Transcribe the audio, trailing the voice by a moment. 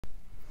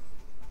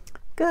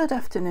Good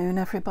afternoon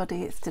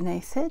everybody, it's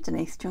Denise here,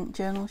 Denise Junk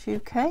Journals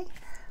UK.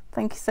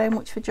 Thank you so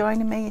much for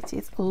joining me. It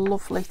is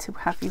lovely to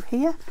have you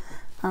here,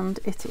 and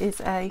it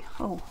is a,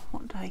 oh,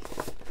 what day?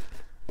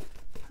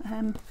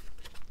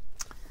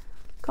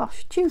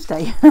 Gosh,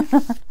 Tuesday.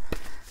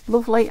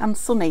 Lovely and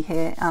sunny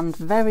here and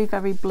very,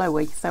 very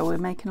blowy, so we're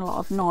making a lot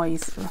of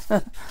noise, a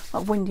lot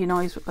of windy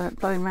noise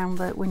blowing around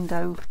the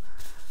window,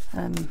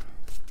 the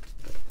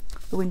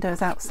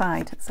windows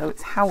outside, so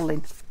it's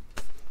howling.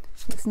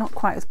 It's not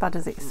quite as bad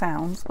as it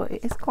sounds, but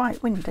it is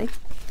quite windy.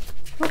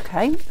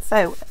 Okay,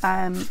 so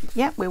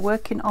yeah, we're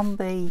working on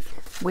the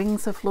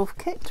Wings of Love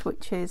kit,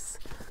 which is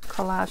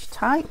collage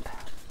type,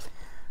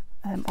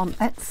 on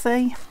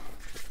Etsy.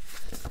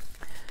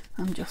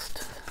 I'm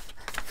just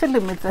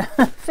fiddling with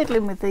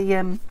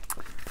the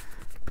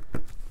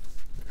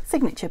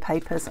signature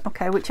papers,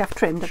 okay, which I've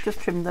trimmed. I've just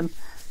trimmed them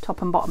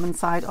top and bottom and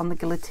side on the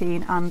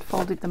guillotine and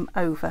folded them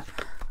over.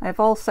 I've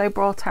also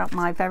brought out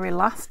my very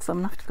last, so I'm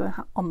going to have to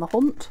go on the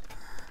hunt,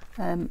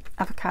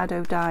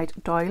 avocado dyed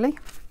doily,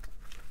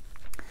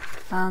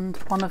 and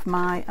one of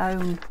my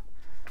own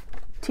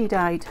tea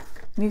dyed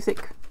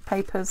music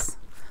papers,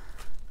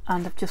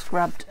 and I've just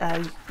grabbed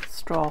a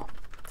straw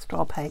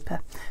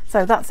paper.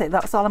 So that's it,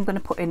 that's all I'm going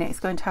to put in it.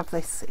 It's going to have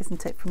this,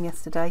 isn't it, from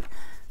yesterday,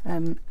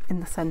 in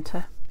the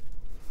centre,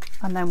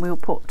 and then we'll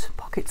put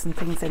pockets and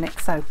things in it.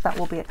 So that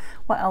will be it.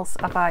 What else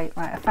have I?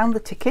 Right, I found the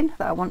ticking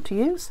that I want to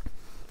use.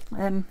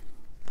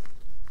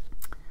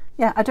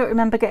 Yeah, I don't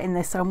remember getting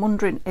this, so I'm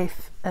wondering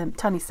if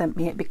Tanya sent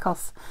me it,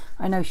 because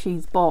I know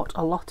she's bought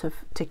a lot of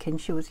ticking.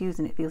 She was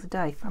using it the other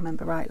day, if I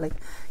remember rightly.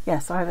 Yeah,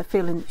 so I have a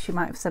feeling that she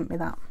might have sent me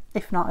that.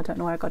 If not, I don't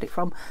know where I got it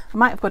from. I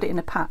might have got it in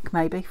a pack,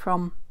 maybe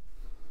from,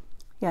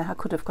 yeah, I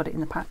could have got it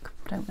in the pack,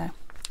 don't know.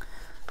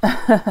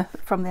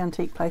 From the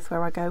antique place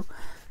where I go.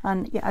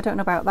 And yeah, I don't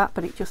know about that,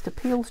 but it just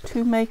appeals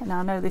to me. And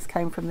I know this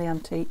came from the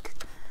antique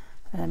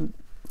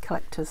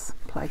collector's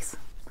place.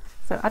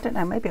 So I don't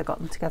know, maybe I got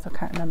them together, I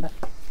can't remember.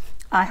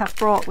 I have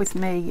brought with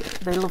me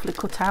the lovely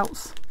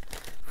cutouts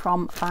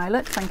from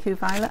Violet. Thank you,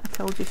 Violet. I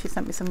told you she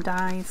sent me some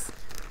dies,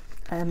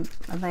 and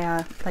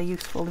they're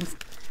useful, and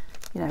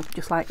you know,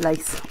 just like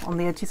lace on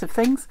the edges of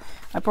things.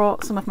 I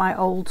brought some of my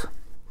old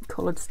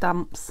coloured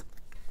stamps,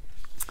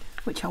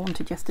 which I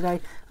wanted yesterday,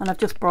 and I've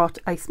just brought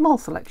a small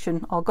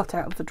selection, or got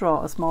out of the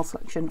drawer a small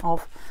selection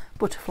of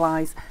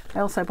butterflies. I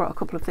also brought a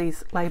couple of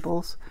these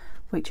labels,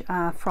 which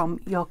are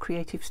from Your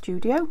Creative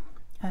Studio.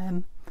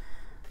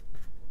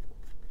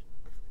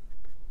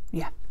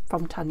 Yeah,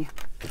 from Tanya.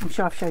 I'm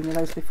sure I've shown you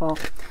those before.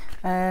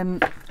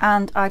 And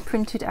I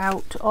printed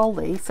out all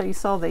these, so you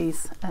saw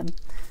these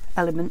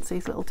elements,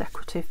 these little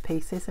decorative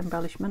pieces,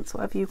 embellishments,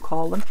 whatever you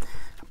call them.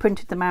 I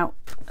printed them out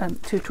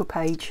 2 to a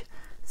page,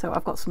 so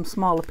I've got some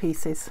smaller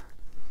pieces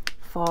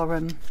for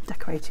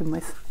decorating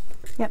with.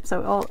 Yep,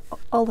 so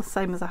all the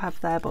same as I have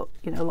there, but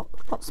you know,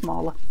 a lot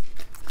smaller.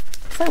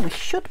 So we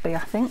should be, I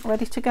think,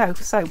 ready to go.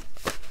 So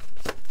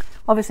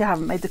obviously I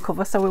haven't made the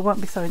cover, so we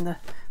won't be sewing the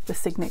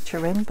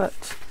signature in, but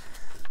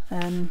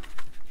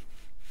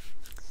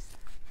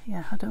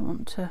yeah, I don't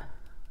want to,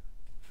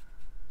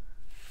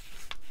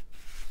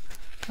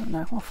 I don't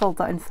know, I'll fold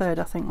that in third,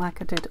 I think, like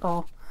I did,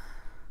 or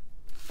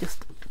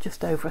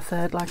just over a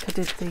third, like I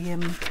did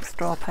the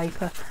straw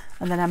paper,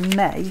 and then I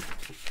may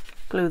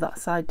glue that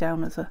side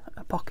down as a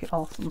pocket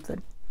or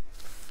something.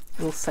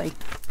 We'll see.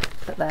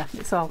 But there,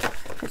 it's all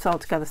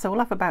together. So we'll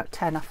have about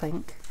 10, I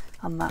think,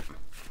 on that.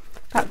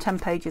 About 10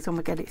 pages when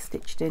we get it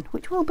stitched in,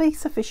 which will be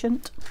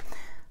sufficient.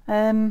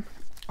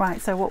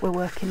 Right, so what we're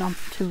working on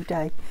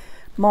today,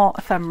 more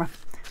ephemera.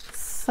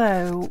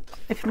 So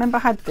if you remember, I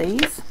had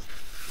these,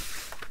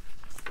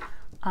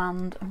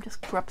 and I'm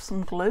just grabbed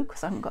some glue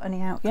because I haven't got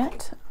any out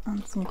yet,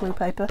 and some glue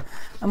paper,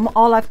 and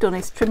all I've done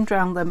is trimmed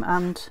around them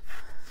and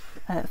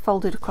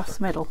folded across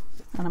the middle,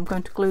 and I'm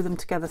going to glue them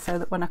together so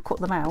that when I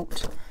cut them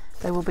out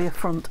there will be a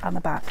front and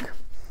a back.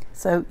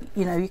 So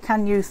you know, you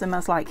can use them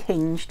as like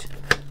hinged.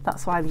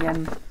 That's why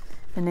the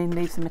name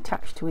leaves them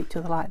attached to each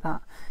other like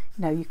that.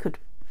 You know, you could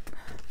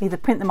either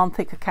print them on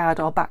thicker card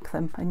or back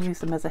them and use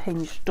them as a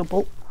hinged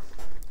double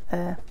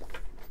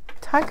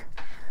tag.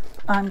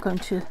 I'm going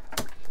to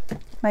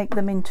make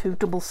them into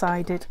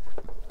double-sided.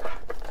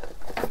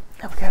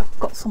 There we go,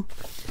 got some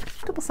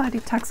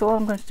double-sided tags. So all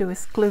I'm going to do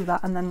is glue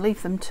that and then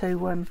leave them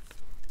to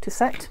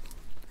set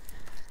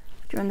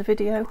during the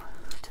video.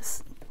 To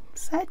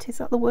set, is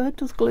that the word?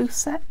 Does glue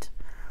set?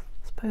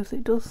 I suppose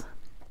it does.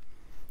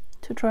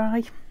 To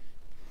dry,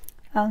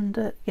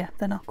 and yeah,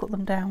 then I'll cut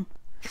them down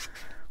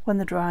when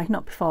they're dry,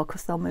 not before,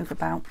 because they'll move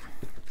about.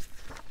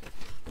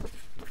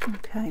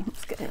 Okay,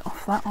 let's get it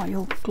off that, or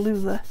you'll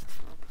glue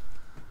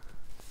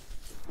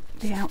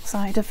the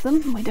outside of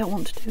them. We don't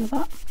want to do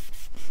that.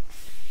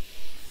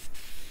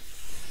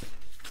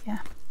 Yeah,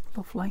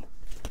 lovely.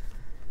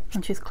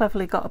 And she's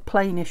cleverly got a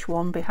plainish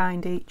one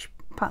behind each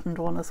patterned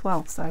one as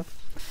well, so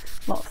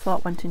a lot of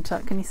thought went into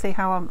that. Can you see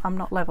how I'm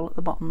not level at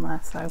the bottom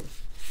there? So,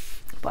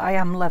 but I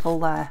am level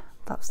there.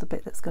 That's the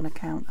bit that's going to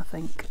count, I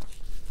think.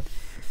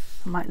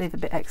 I might leave a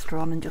bit extra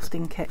on and just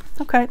ink it.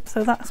 Okay,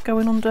 so that's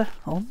going under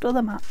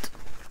the mat.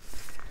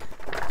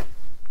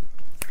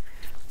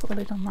 put a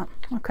lid on that.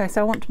 Okay,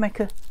 so I want to make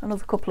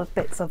another couple of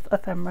bits of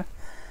ephemera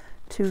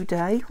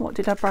today. What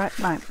did I write?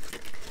 Right,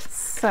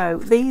 so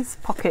these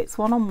pockets,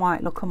 one on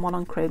white look and one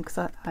on cream, because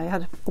I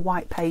had a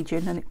white page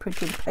in and it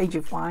printed a page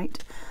of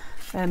white,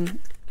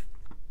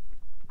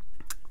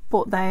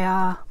 but they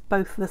are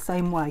both the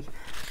same way,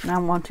 and I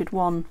wanted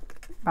one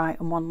right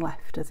and one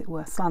left, as it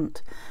were,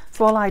 slant.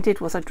 So all I did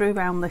was I drew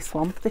around this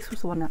one. This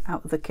was the one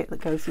out of the kit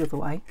that goes the other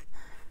way,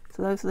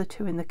 so those are the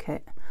two in the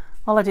kit.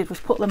 All I did was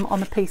put them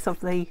on a piece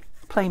of the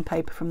plain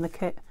paper from the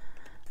kit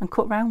and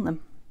cut round them.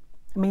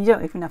 I mean, you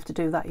don't even have to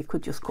do that, you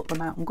could just cut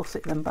them out and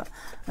gusset them, but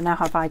I now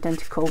have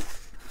identical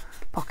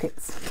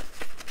pockets.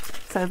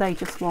 So they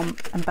just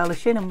want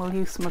embellishing, and we'll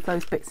use some of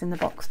those bits in the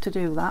box to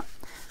do that.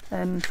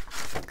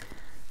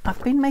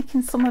 I've been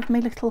making some of my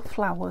little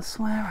flowers.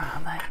 Where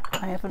are they?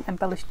 I haven't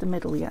embellished the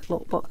middle yet,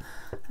 look, but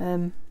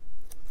you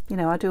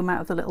know, I do them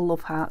out of the little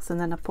love hearts, and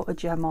then I put a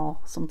gem or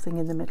something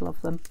in the middle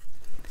of them.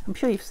 I'm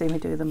sure you've seen me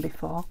do them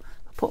before.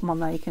 I put them on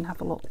there, you can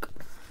have a look.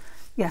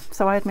 Yeah,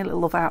 so I had my little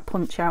love heart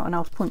punch out, and I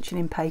was punching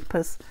in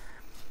papers,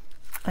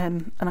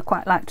 and I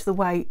quite liked the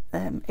way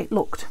it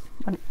looked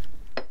when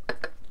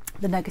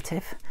the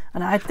negative.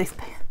 And I had this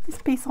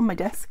piece on my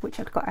desk which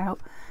I'd got out,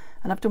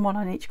 and I've done one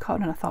on each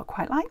corner, and I thought,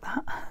 quite like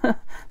that.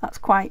 That's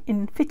quite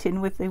in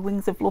fitting with the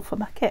wings of love for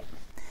my kit.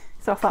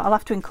 So I thought I'll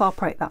have to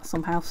incorporate that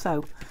somehow.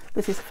 So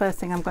this is the first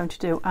thing I'm going to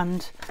do.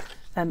 And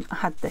I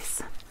had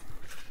this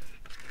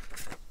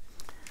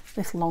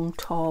long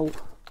tall,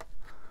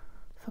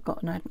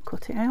 forgotten I hadn't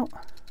cut it out,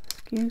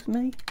 excuse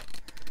me,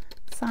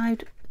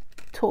 side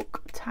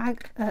tuck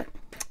tag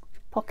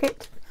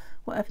pocket,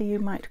 whatever you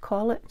might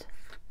call it.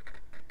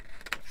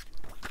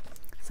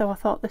 So I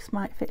thought this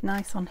might fit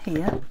nice on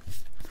here,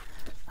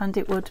 and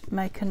it would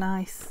make a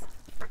nice,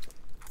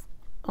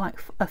 like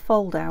a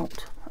fold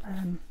out,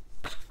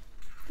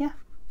 yeah,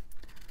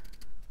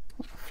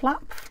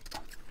 flap,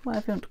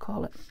 whatever you want to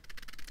call it.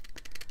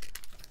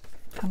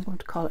 I'm going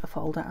to call it a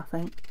fold out, I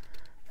think.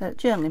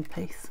 Journaling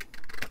piece,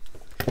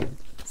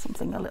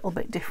 something a little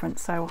bit different,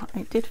 so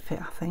it did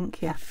fit, I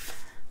think. Yeah,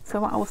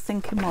 so what I was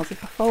thinking was,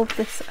 if I fold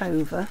this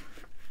over,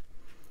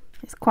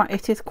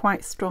 it is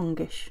quite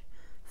strongish,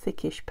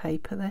 thickish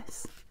paper,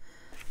 this.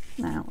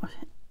 Now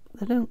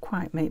they don't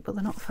quite meet, but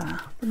they're not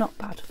far, they're not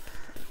bad.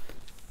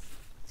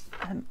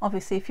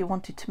 Obviously if you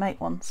wanted to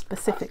make one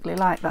specifically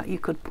like that, you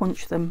could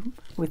punch them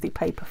with your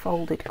paper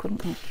folded,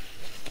 couldn't you?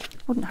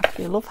 Wouldn't have to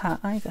be a love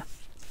heart either.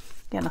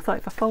 Again, I thought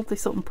if I fold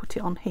this up and put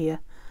it on here,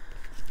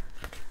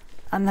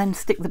 and then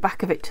stick the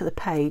back of it to the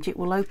page, it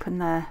will open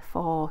there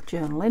for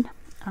journaling,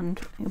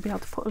 and you'll be able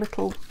to put a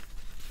little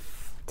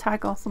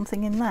tag or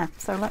something in there.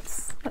 So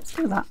let's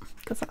do that,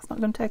 because that's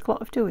not going to take a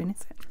lot of doing,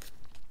 is it?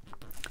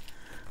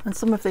 And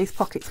some of these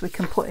pockets we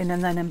can put in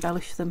and then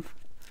embellish them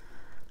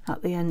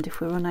at the end if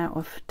we run out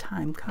of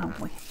time, can't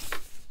we?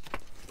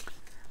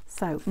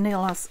 So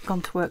Neil has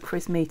gone to work for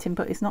his meeting,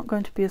 but it's not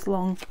going to be as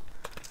long.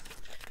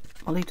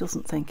 Well, he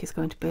doesn't think it's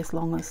going to be as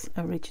long as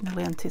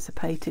originally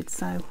anticipated,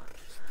 so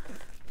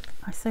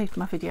I saved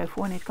my video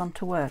for when he'd gone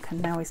to work,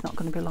 and now it's not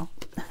going to be long.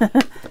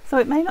 So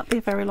it may not be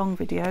a very long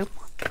video,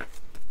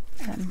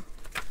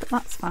 but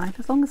that's fine,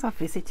 as long as I've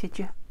visited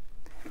you.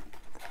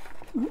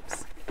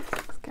 Oops,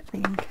 let's get the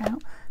ink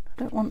out.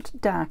 I don't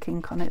want dark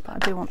ink on it, but I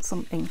do want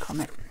some ink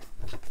on it.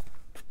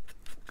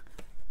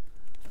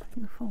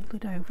 You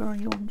folded over, or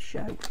you on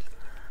show?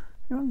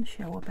 You're on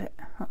show a bit.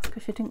 That's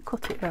because you didn't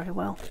cut it very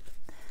well.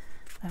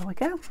 There we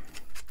go.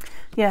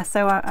 Yeah,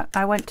 so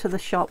I went to the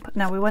shop.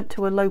 Now we went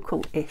to a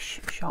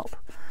local-ish shop,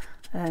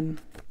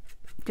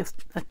 just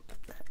a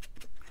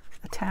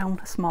town,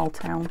 a small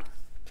town,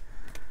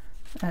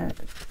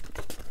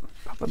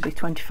 probably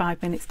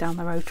 25 minutes down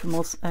the road from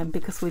us,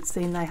 because we'd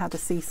seen they had a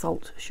sea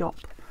salt shop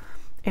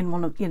in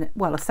one of,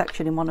 well, a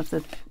section in one of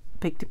the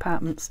big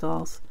department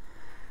stores.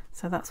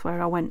 So that's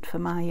where I went for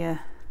my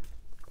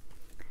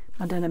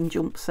my denim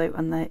jumpsuit,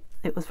 and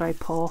it was very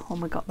poor when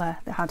we got there.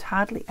 They had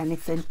hardly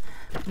anything,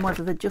 and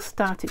whether they just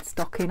started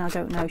stocking, I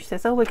don't know. She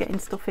says, oh, we're getting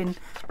stuff in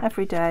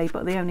every day,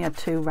 but they only had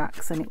 2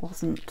 racks, and it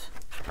wasn't,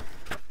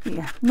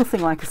 yeah, nothing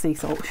like a sea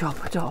salt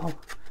shop at all.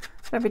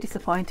 Very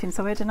disappointing.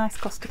 So we had a nice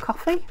Costa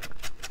coffee,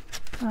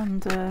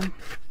 and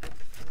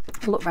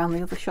look around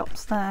the other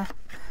shops there.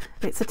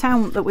 It's a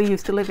town that we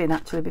used to live in,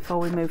 actually, before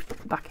we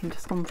moved back into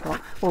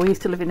Scunthorpe. Well, we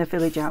used to live in a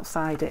village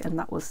outside it, and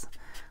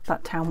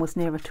that town was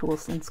nearer to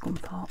us than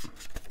Scunthorpe.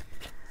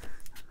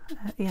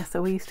 Yeah,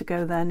 so we used to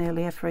go there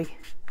nearly every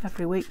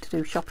week to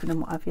do shopping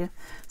and what have you.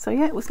 So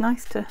yeah, it was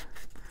nice to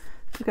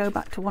go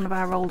back to one of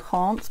our old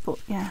haunts. But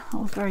yeah, I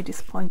was very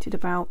disappointed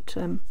about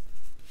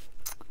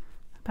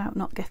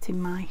not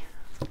getting my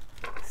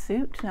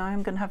suit. Now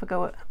I'm going to have a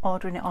go at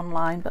ordering it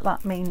online, but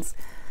that means,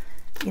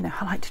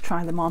 I like to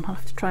try them on. I'll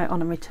have to try it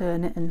on and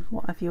return it and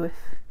what have you if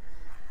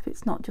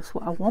it's not just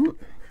what I want.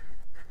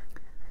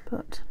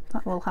 But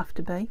that will have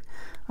to be.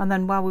 And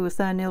then while we was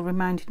there, Neil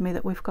reminded me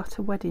that we've got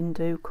a wedding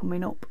do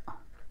coming up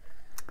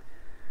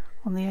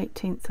on the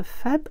 18th of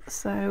Feb,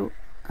 so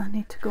I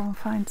need to go and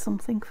find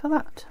something for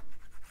that.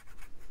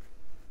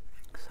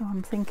 So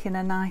I'm thinking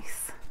a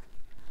nice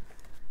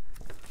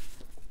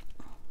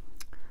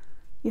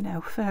you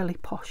know, fairly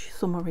posh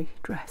summery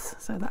dress,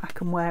 so that I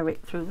can wear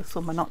it through the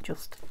summer, not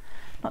just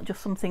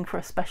something for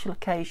a special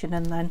occasion.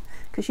 And then,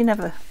 because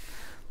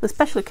the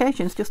special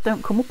occasions just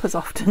don't come up as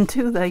often,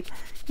 do they?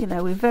 You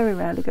know, we very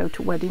rarely go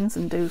to weddings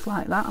and do's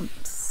like that, I'm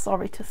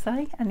sorry to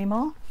say,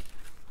 anymore.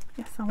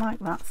 Yes, I like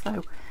that.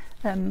 So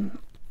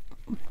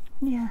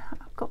yeah,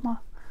 I've got my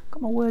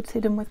words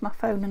hidden with my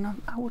phone,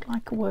 and I would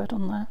like a word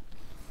on there.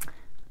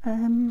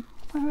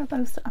 Where are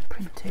those that I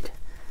printed?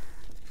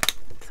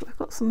 So we've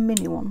got some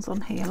mini ones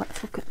on here.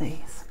 Let's look at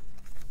these.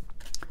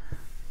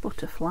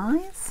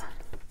 Butterflies.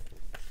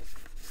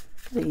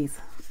 These,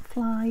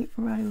 fly,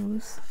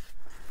 rose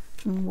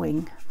and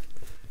wing.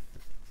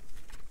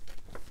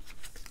 I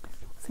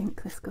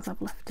think this because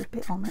I've left a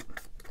bit on it.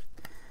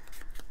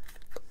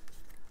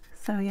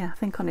 So yeah, I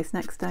think on his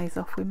next days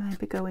off we may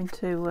be going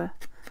to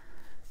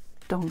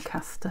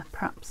Doncaster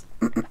perhaps,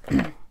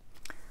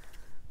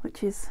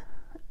 which is,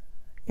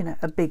 you know,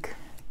 a big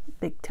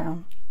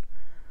town,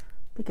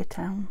 bigger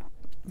town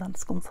than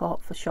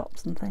Scunthorpe for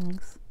shops and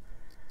things,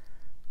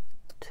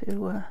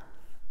 to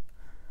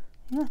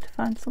yeah, to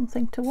find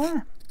something to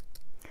wear.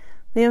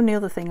 The only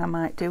other thing I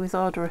might do is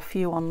order a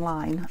few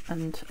online,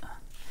 and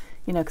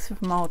you know, because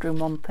if I'm ordering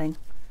one thing,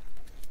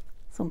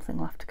 something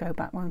will have to go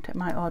back, won't it?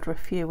 Might order a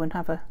few and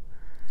have a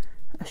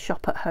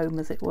shop at home,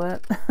 as it were,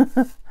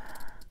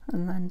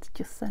 and then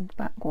just send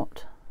back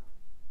what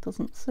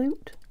doesn't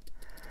suit.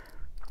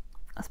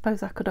 I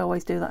suppose I could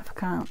always do that if I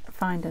can't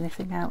find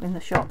anything out in the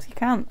shops. You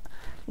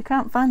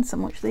can't find so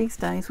much these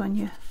days when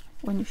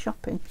you're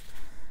shopping.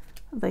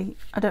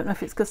 I don't know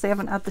if it's because they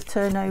haven't had the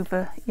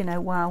turnover, you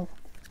know, while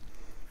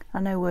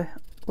I know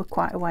we're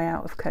quite a way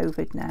out of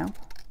COVID now,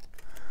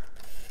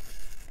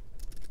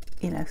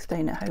 you know,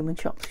 staying at home and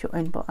shops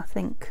shutting, but I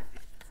think,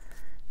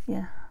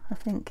 yeah, I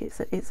think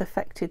it's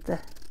affected the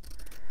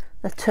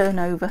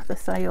turnover, the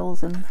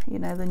sales, and you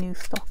know, the new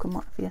stock and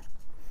what have you,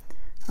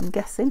 I'm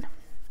guessing.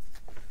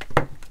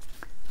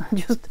 I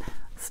just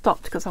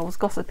stopped because I was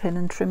gossiping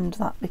and trimmed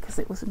that because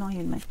it was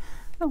annoying me.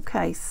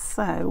 Okay,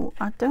 so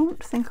I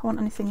don't think I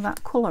want anything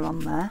that colour on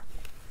there,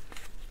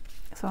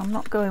 so I'm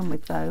not going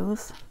with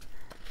those.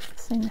 I've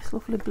seen this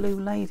lovely blue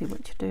lady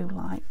which I do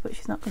like, but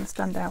she's not going to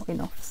stand out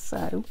enough,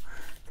 so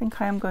I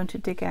think I am going to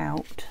dig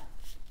out.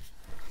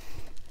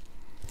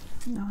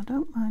 No, I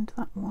don't mind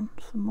that one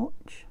so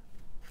much.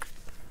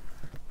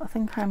 I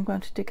think I'm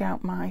going to dig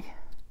out my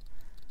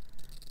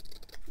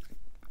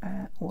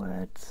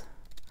words.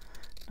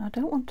 I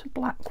don't want a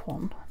black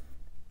one.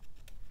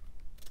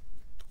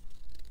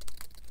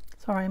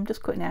 Sorry, I'm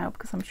just cutting it out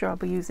because I'm sure I'll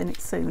be using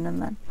it soon,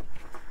 and then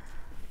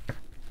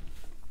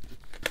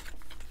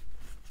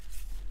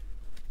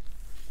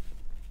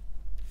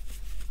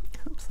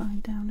it's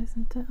upside down,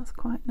 isn't it? That's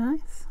quite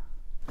nice.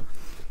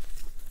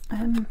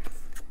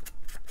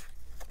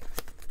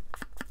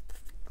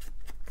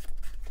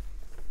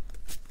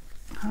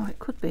 Oh, it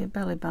could be a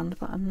belly band,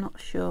 but I'm not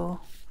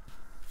sure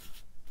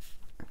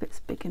if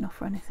it's big enough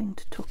for anything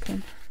to tuck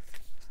in.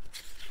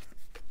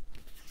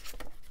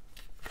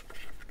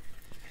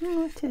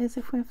 Oh, it is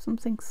if we have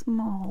something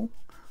small,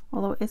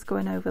 although it is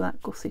going over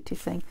that gussety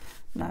thing.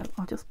 No,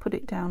 I'll just put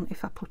it down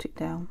if I put it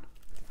down.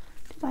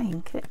 Did I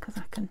ink it? Because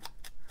I can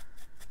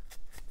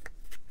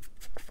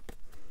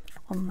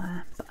on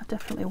there, but I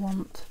definitely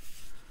want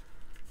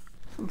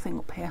something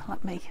up here.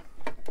 Let me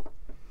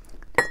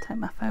just take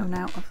my phone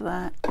out of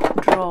that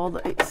drawer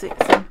that it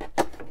sits in.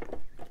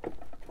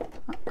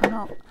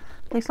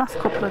 These last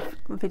couple of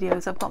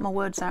videos I've got my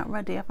words out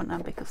ready, haven't I,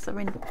 because they're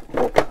in.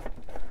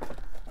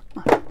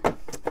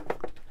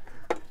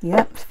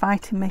 Yep, it's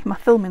fighting me. My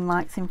filming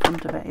light's in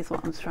front of it is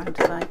what I was trying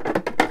to say.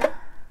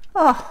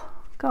 Oh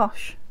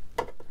gosh.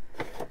 Right,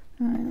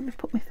 let me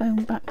put my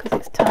phone back because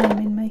it's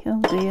timing me.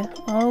 Oh dear,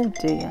 oh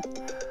dear,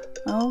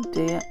 oh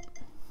dear.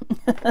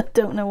 I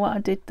don't know what I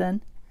did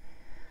then.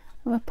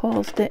 Oh, I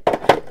paused it.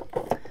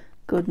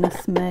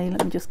 Goodness me,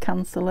 let me just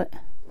cancel it.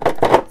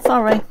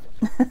 Sorry.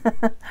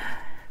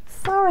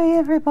 Sorry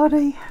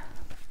everybody.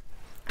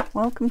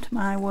 Welcome to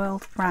my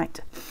world. Right.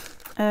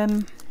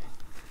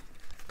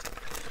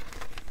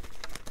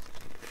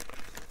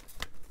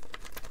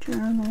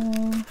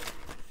 Journal.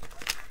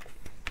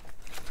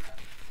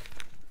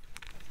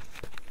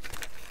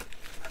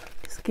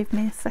 Just give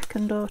me a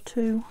second or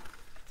two.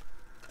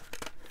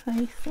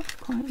 Face, that's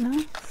quite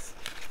nice.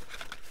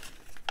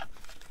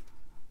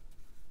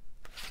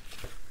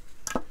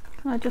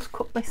 Can I just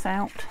cut this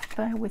out?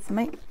 Bear with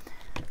me.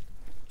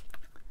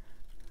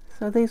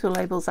 So these were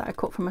labels that I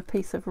cut from a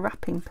piece of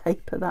wrapping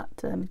paper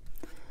that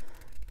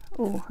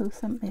oh, who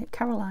sent me it?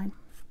 Caroline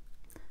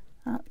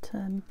at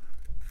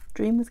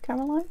Dream with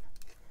Caroline.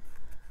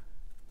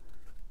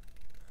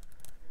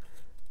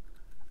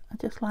 I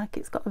just like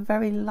it's got a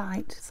very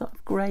light sort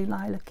of grey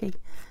lilac-y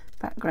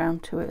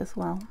background to it as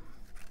well,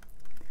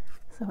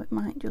 so it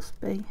might just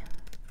be,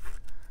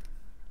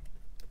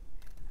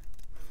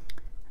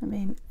 I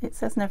mean, it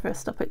says never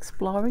stop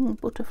exploring, and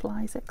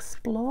butterflies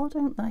explore,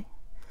 don't they?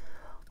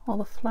 All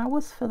the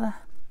flowers for the,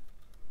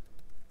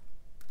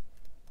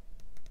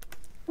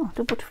 oh,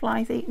 do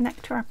butterflies eat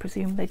nectar? I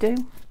presume they do.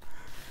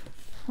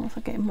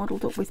 Also getting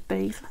muddled up with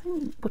bees. I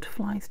think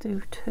butterflies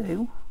do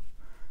too.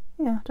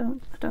 Yeah, I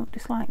don't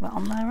dislike that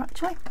on there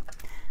actually.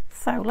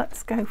 So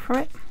let's go for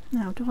it.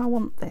 Now, do I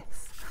want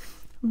this?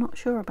 I'm not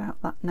sure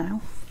about that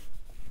now.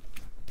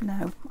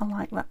 No, I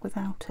like that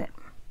without it.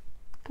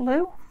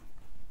 Blue.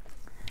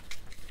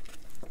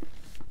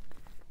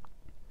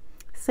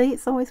 See,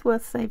 it's always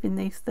worth saving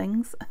these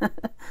things.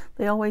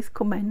 They always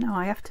come in. Now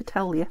I have to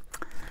tell you,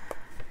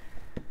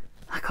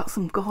 I got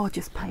some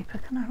gorgeous paper.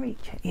 Can I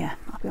reach it? Yeah,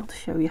 I'll be able to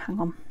show you. Hang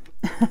on.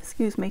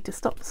 Excuse me to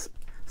stop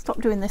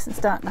doing this and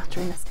start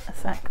nattering a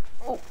sec.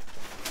 Oh,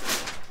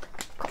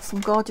 got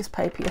some gorgeous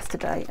paper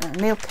yesterday, and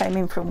Neil came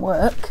in from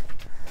work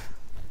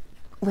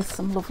with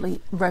some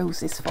lovely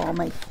roses for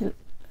me.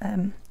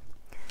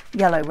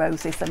 Yellow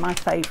roses, they're my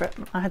favourite.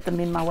 I had them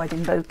in my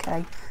wedding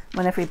bouquet.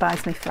 Whenever he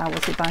buys me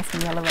flowers, he buys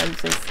me yellow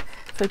roses.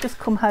 So I just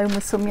come home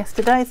with some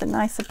yesterday. It's a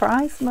nice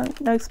surprise.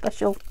 No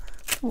special.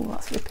 Oh,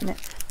 that's ripping it.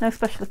 No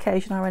special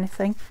occasion or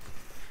anything.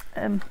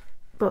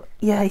 But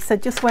yeah, he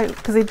said just wait,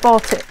 because he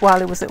bought it while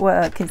he was at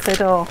work. He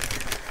said, oh,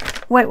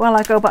 wait while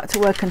I go back to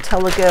work and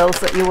tell the girls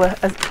that you were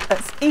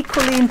as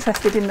equally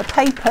interested in the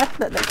paper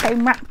that they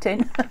came wrapped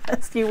in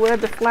as you were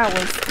the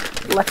flowers.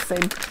 Bless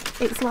him.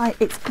 It's like,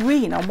 it's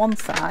green on one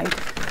side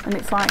and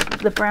it's like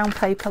the brown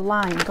paper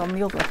lined on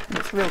the other, and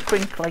it's real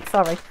crinkly.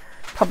 Sorry,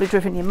 probably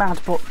driven you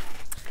mad, but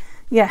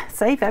yeah,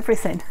 save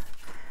everything.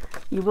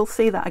 You will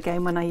see that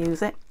again when I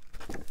use it.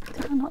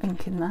 Did I not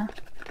ink in there?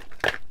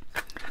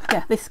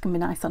 Yeah, this can be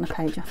nice on a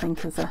page, I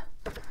think, as a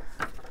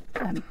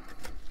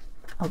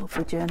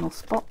lovely journal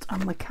spot.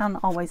 And we can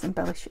always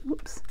embellish it.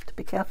 Whoops, to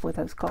be careful with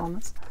those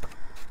corners.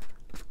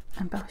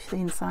 Embellish the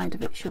inside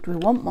of it should we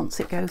want once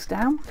it goes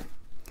down.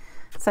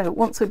 So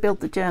once we build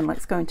the journal,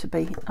 it's going to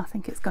be, I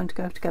think it's going to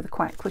go together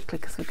quite quickly,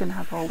 because we're going to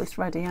have all this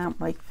ready, aren't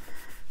we?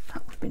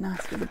 That would be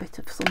nice with a bit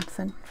of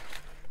something.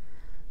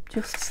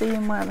 Just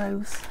seeing where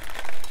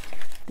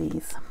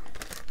these.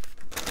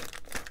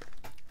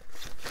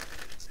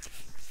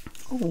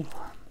 Oh.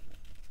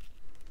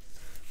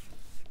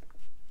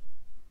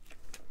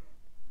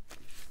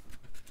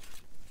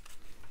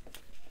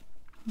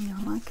 Yeah,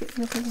 I like it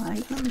the other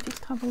way. Let me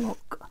just have a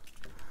look.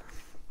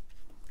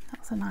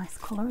 That's a nice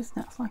colour, isn't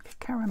it? It's like a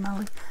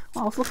caramelly.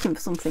 Well, I was looking for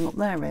something up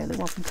there really,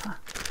 wasn't I?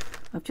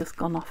 I've just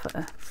gone off at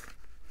a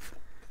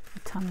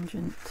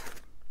tangent.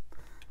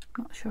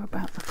 Not sure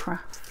about the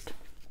craft.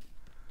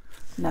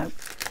 No,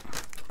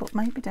 but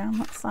maybe down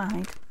that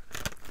side.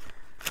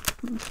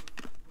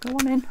 Go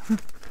on in.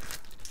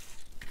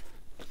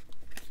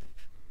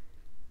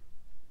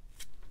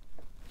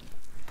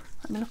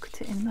 Let me look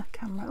at it in the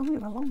camera. Oh,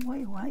 you're a long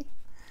way away.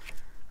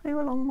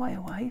 You're a long way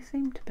away, you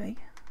seem to be.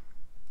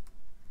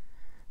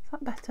 Is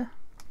that better?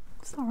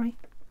 Sorry.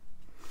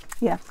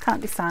 Yeah,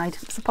 can't decide.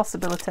 It's a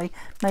possibility.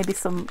 Maybe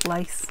some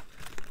lace.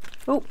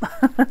 Oh,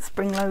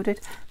 spring loaded.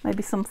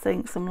 Maybe some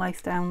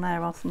lace down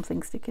there, or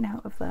something sticking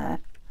out of there.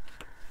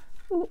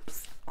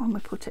 Oops, when we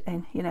put it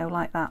in, you know,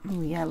 like that.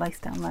 Oh yeah, lace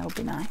down there would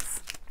be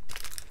nice.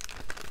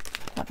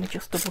 Let me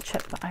just double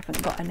check that I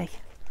haven't got any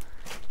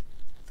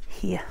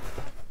here.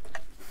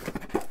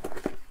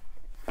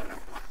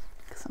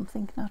 Because I'm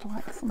thinking I'd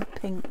like some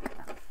pink.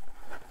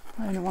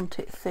 I only want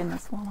it thin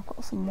as well. I've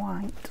got some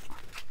white.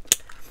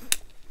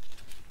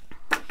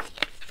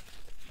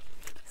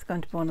 It's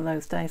going to be one of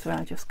those days where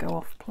I just go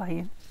off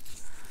playing.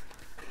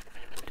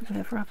 Do we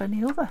ever have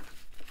any other?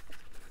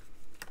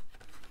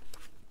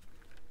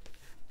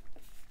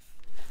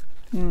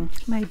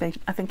 Maybe.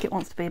 I think it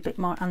wants to be a bit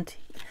more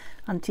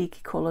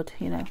antique coloured,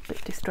 you know, a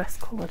bit distressed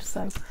coloured.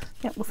 So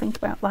yeah, we'll think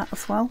about that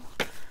as well.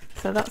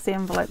 So that's the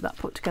envelope that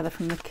I put together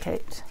from the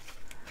kit.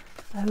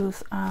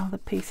 Those are the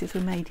pieces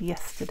we made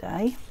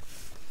yesterday.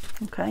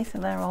 Okay, so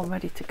they're all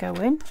ready to go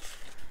in.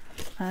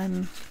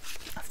 I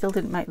still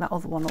didn't make that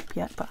other one up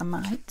yet, but I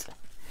might.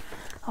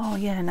 Oh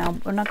yeah, now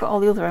when I got all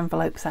the other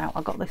envelopes out,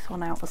 I got this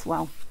one out as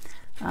well.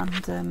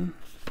 And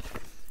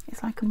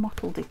it's like a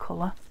mottledy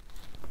colour.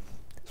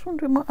 Just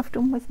wondering what I've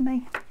done with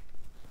me.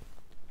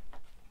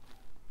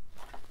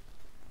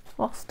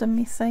 Lost them,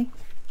 you see.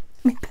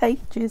 My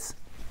pages.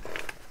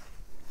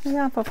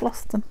 Yeah, I've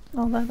lost them.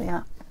 Oh, there they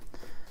are.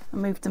 I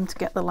moved them to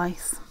get the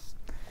lace.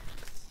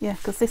 Yeah,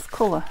 because this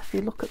colour, if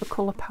you look at the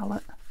colour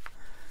palette, I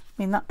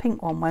mean that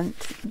pink one went,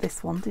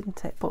 this one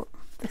didn't it, but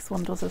this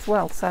one does as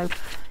well. So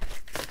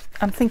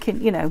I'm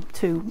thinking, you know,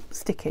 to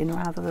stick in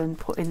rather than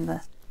put in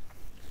the,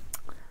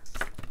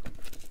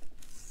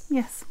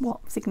 yes,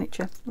 what,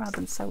 signature, rather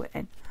than sew it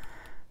in.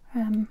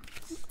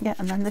 Yeah,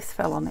 and then this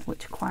fell on it,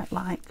 which I quite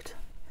liked.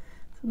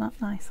 So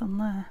that's nice on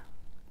there.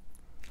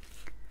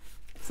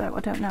 So I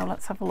don't know,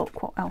 let's have a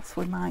look what else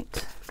we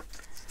might.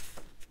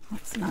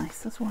 That's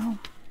nice as well.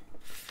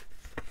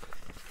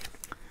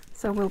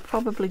 So we'll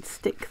probably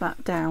stick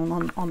that down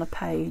on a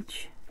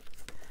page.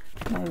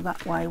 No,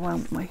 that way,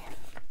 won't we?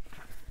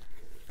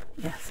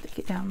 Yeah, stick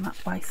it down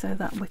that way so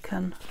that we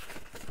can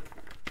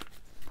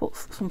put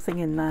something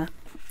in there.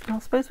 I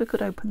suppose we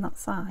could open that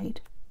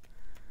side.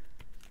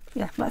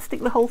 Yeah, let's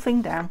stick the whole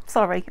thing down.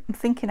 Sorry, I'm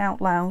thinking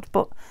out loud,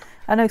 but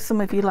I know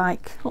some of you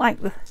like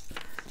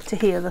to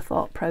hear the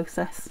thought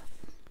process.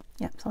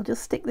 Yep, so I'll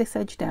just stick this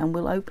edge down,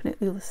 we'll open it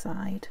the other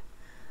side.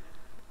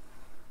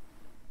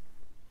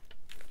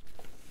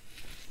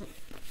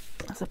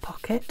 As a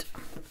pocket.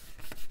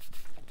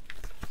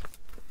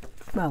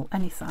 Well,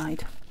 any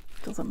side.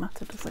 Doesn't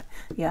matter, does it?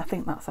 Yeah, I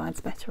think that side's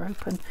better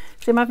open.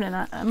 See, I'm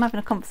having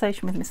a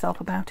conversation with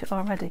myself about it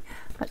already.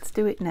 Let's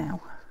do it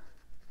now.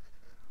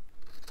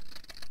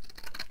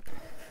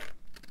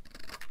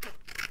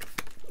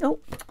 Oh,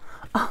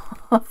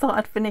 I thought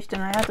I'd finished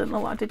and I don't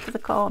know what I did to the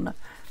corner.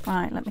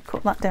 Right, let me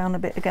cut that down a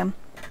bit again,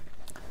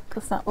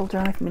 because that will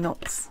drive me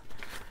nuts.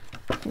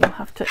 You'll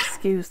have to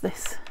excuse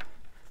this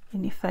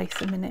in your face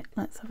a minute.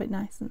 Let's have it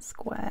nice and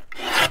square.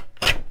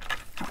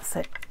 That's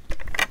it.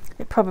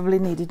 It probably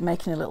needed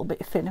making a little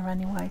bit thinner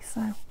anyway,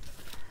 so.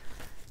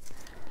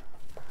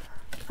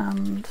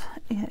 And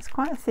yeah, it's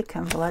quite a thick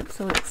envelope,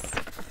 so it's,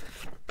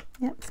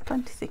 yep, it's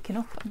plenty thick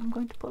enough. And I'm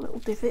going to put a little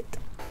divot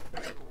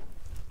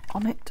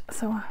on it,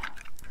 so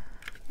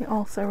it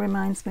also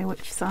reminds me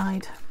which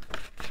side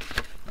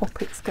up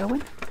it's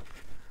going.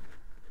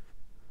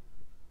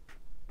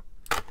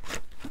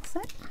 That's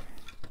it.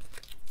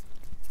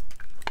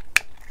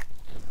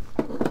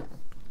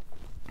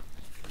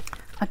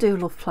 I do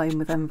love playing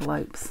with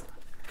envelopes.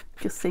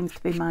 It just seems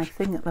to be my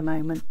thing at the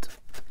moment.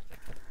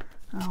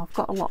 Oh, I've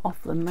got a lot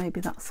of them,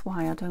 maybe that's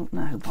why, I don't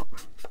know, but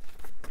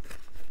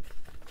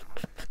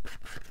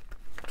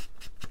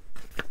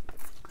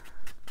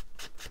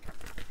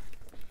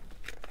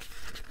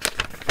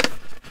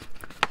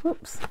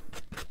whoops.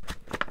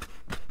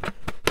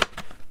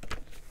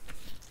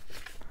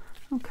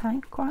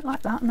 Okay, quite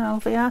like that. No,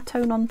 they are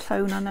tone on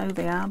tone, I know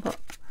they are, but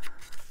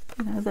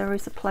you know, there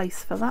is a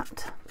place for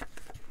that.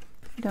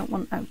 I don't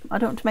want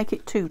to make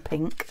it too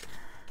pink.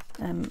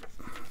 Not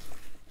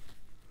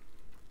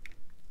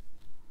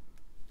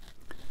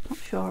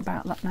sure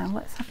about that now.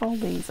 Let's have all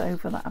these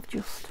over that I've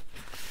just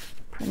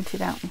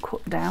printed out and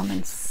cut down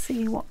and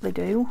see what they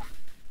do.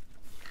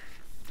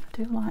 I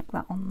do like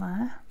that on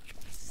there.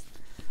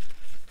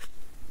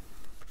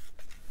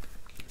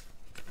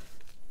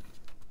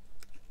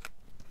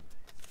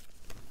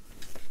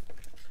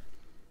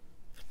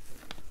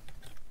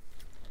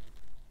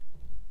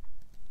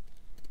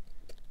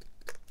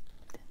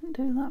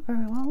 Do that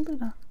very well,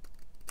 did I?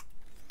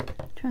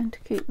 Trying to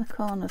keep the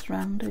corners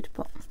rounded,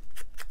 but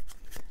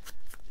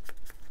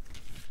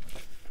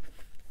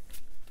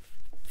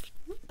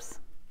oops.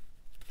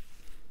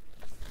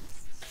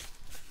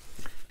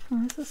 Oh,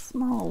 there's a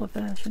smaller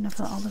version of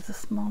that. Oh, there's a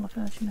smaller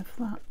version of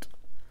that.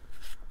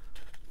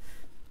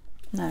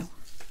 No,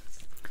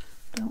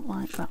 don't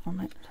like that on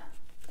it.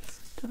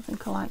 Don't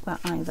think I like that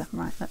either.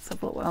 Right, let's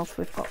have a look what else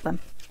we've got then.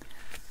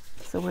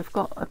 So we've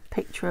got a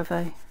picture of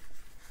a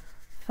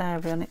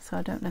fairy on it, so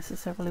I don't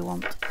necessarily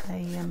want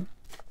a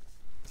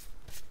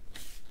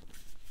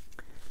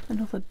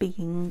another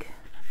being.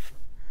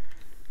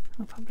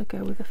 I'll probably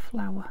go with a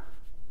flower.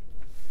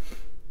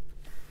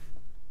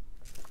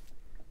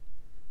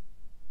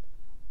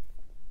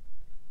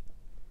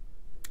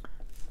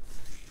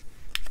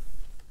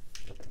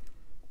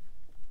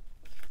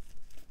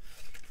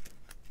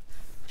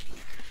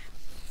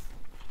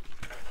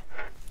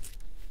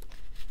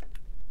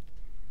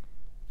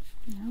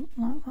 No,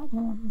 like that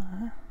one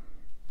there.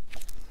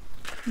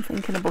 I'm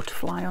thinking a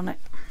butterfly on it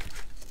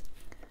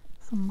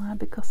somewhere,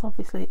 because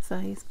obviously it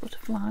says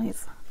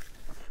butterflies.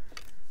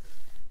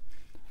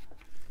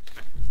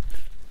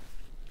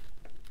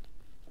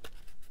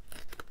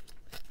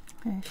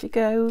 There she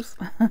goes.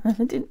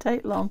 It didn't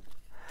take long,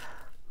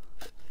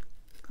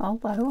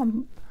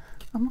 although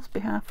I must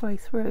be halfway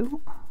through,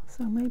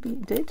 so maybe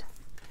it did.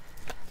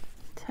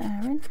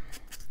 Tearing.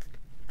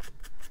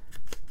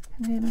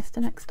 Can hear Mr.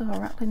 Next Door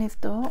rattling his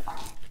door.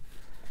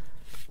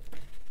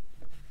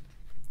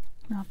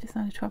 Now I've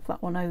decided to have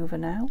that one over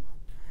now.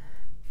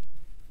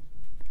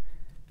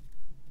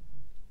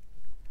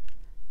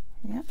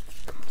 Yep,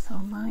 so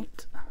I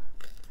might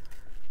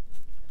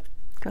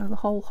go the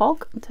whole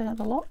hog and tear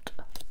the lot.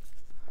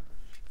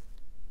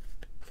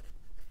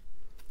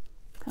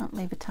 Can't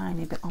leave a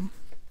tiny bit on.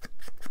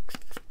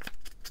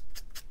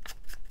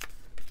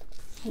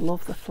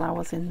 Love the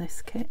flowers in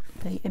this kit,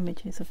 the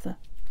images of the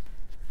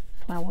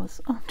flowers.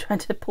 Oh, I'm trying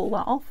to pull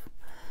that off.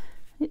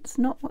 It's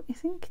not what you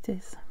think it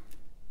is.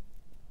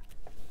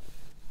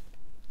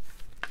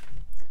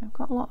 I've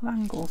got a lot of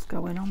angles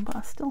going on, but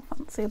I still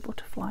fancy a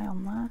butterfly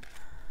on there.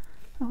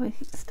 Oh,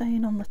 it's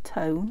staying on the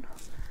tone,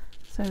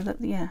 so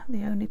that yeah,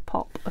 the only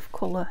pop of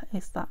colour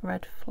is that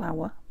red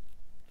flower.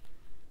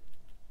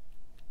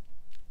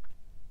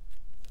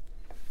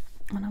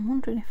 And I'm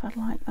wondering if I'd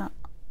like that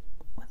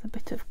with a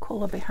bit of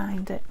colour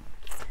behind it.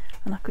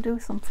 And I could do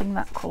something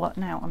that colour.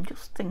 Now I'm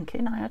just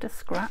thinking, I had a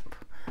scrap.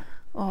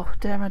 Oh,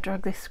 dare I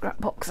drag this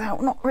scrap box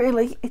out? Not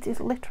really, it is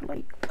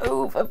literally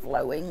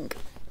overflowing.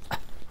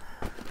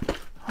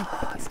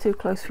 Oh, it's too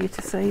close for you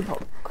to see,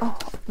 but oh,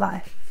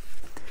 there.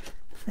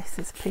 This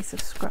is a piece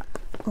of scrap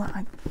that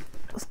I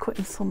was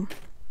cutting some.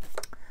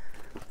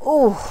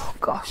 Oh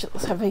gosh, it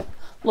was heavy.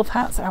 Love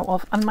hearts out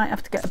of. I might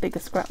have to get a bigger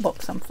scrap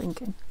box, I'm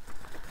thinking.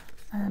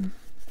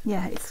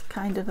 Yeah, it's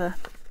kind of a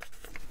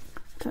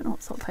Don't know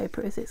what sort of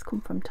paper it is. It's come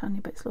from Tanya,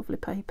 but it's lovely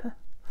paper.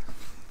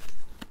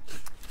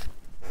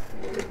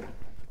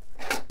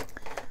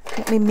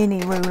 Get my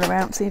mini ruler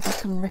out, see if I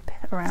can rip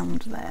it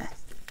around there.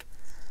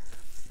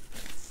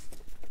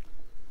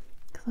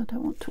 Because I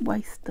don't want to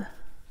waste the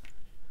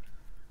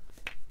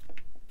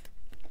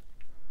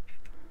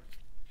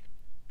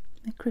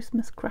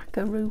Christmas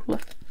cracker ruler.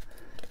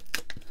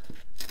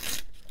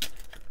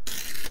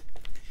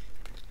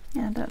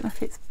 Yeah, I don't know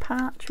if it's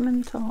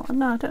parchment or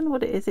no, I don't know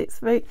what it is. It's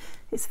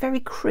very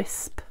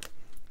crisp.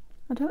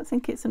 I don't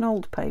think it's an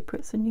old paper,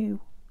 it's a new.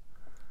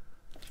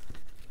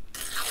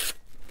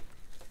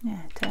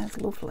 Yeah, it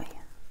tears lovely.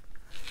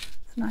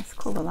 It's a nice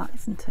colour that,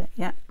 isn't it?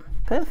 Yeah,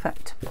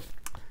 perfect.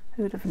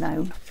 Who'd have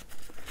known?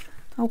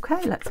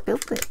 Okay, let's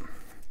build it.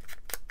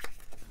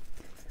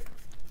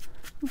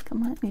 I think I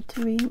might need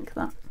to re-ink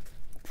that.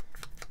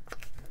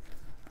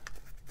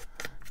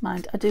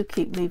 Mind, I do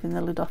keep leaving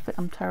the lid off it.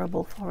 I'm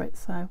terrible for it,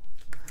 so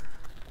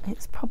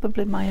it's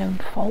probably my own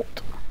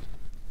fault.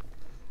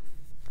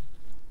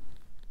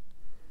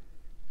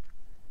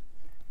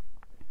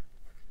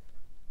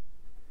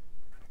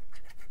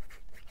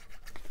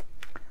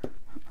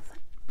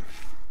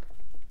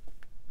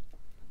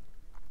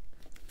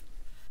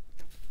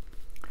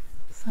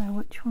 So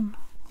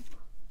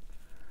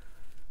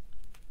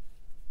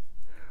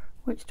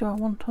which do I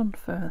want on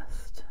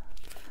first?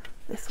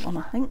 This one,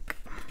 I think.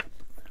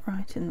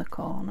 Right in the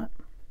corner.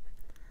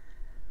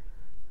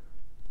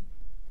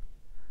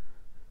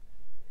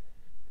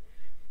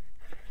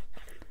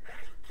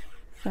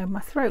 So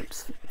my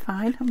throat's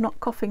fine, I'm not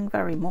coughing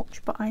very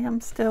much, but I am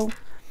still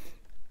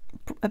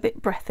a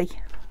bit breathy.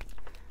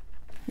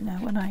 You know,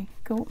 when I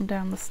go up and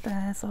down the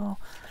stairs or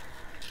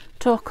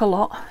talk a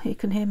lot, you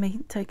can hear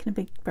me taking a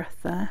big breath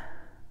there.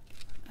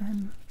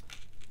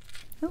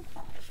 Oh.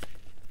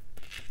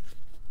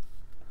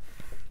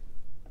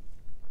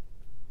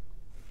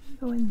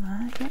 Go in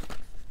there, yeah.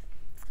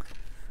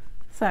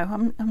 So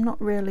I'm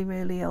not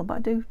really ill, but I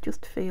do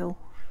just feel,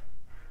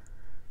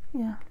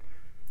 yeah,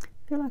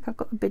 I feel like I've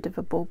got a bit of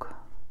a bug,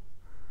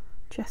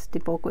 chesty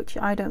bug, which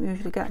I don't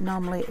usually get.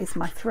 Normally it is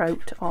my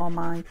throat or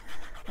my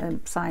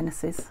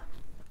sinuses.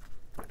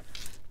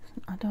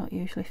 I don't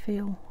usually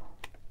feel,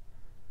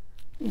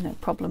 you know,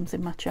 problems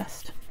in my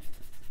chest.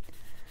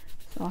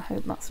 So I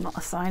hope that's not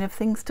a sign of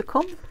things to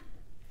come.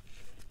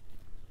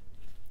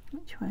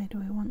 Which way do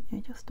we want you?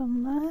 Just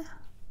on there?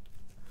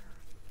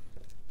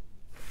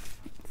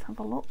 Have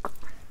a look.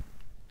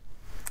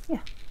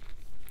 Yeah.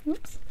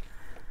 Oops.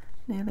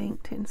 Nearly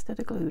inked it instead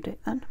of glued it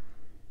then.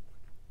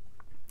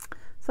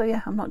 So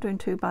yeah, I'm not doing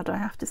too bad. I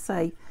have to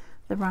say,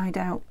 the ride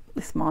out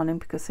this morning,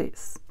 because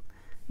it's,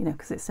 you know,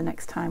 because it's the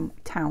next town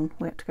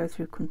we had to go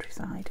through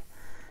countryside.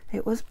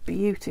 It was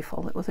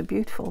beautiful. It was a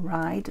beautiful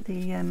ride.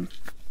 The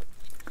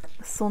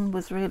sun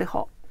was really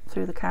hot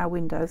through the car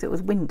windows. It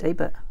was windy,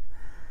 but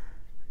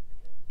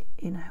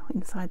you know,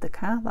 inside the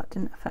car that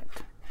didn't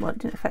affect. Well, it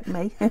didn't affect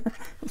me. It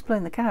was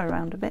pulling the car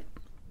around a bit.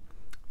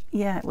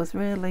 Yeah, it was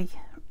really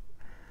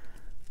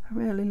a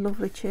really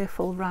lovely,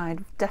 cheerful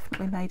ride.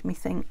 Definitely made me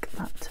think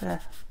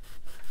that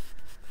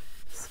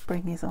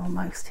spring is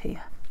almost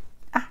here.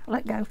 Ah,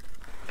 let go.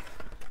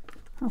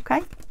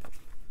 Okay.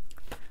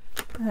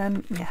 Yeah,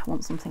 I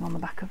want something on the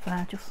back of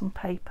there, just some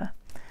paper.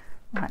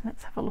 Right,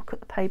 let's have a look at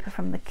the paper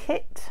from the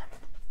kit.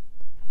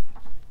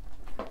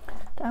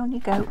 Down you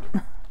go.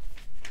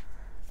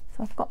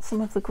 So I've got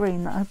some of the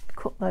green that I've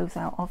cut those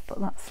out of, but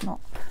that's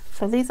not.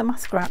 So these are my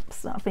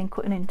scraps that I've been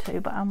cutting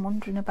into, but I'm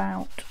wondering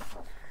about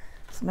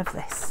some of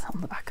this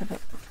on the back of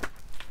it.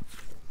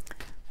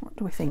 What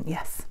do we think?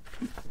 Yes.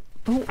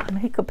 Oh, I'm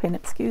hiccuping,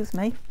 excuse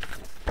me.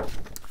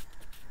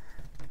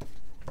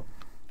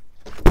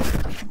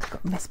 I've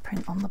got a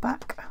misprint on the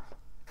back.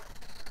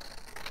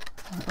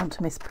 I don't want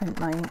to misprint,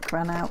 my ink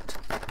ran out.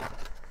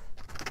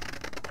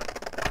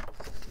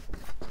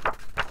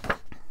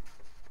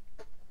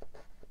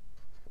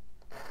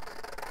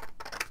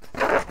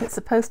 It's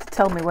supposed to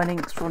tell me when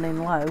ink's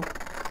running low.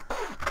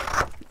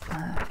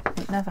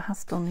 It never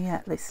has done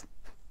yet, this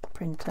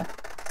printer,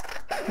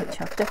 which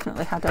I've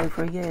definitely had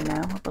over a year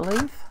now, I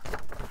believe.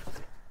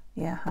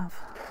 Yeah, I have.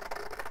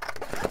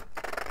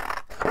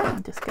 I'll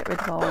just get rid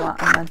of all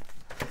that, and then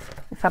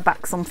if I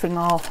back something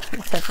or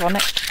whatever on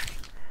it,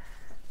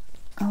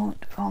 I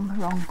won't do it on the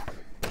wrong.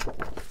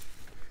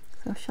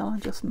 So shall I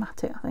just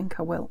mat it? I think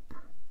I will.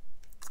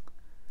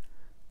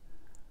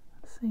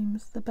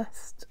 Seems the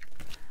best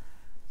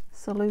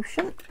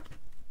solution.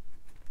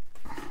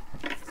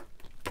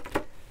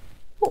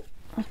 Oh,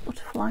 there's a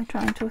butterfly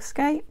trying to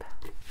escape.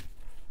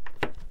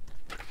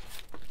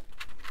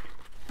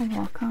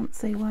 Oh, I can't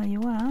see where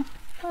you are.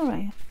 Where are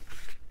you?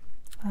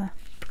 There.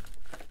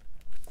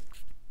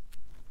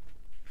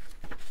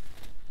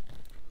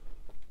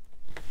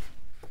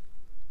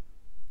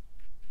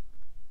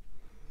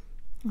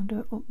 I'll do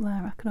it up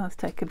there. I can always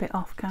take a bit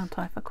off, can't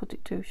I, if I cut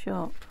it too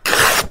short?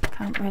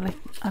 Can't really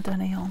add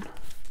any on.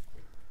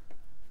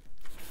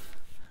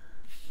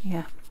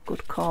 Yeah,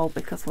 good call,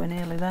 because we're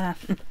nearly there.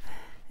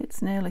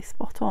 It's nearly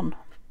spot on.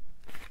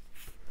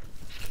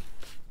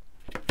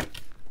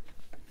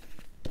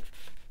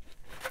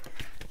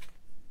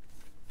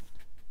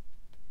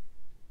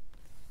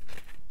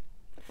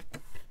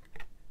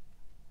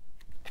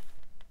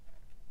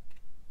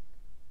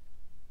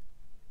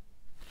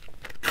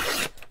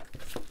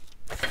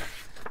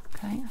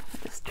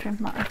 trim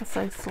that ever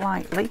so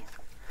slightly,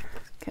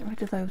 get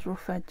rid of those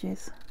rough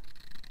edges.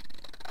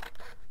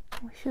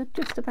 We should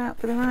just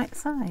about be the right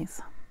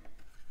size.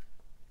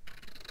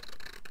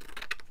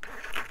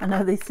 I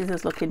know these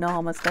scissors look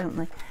enormous, don't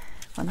they,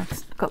 when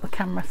I've got the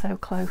camera so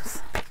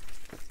close.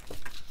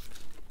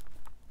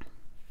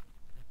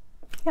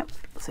 Yep,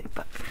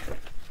 super.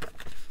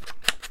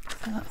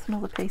 So that's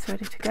another piece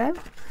ready to go.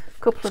 A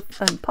couple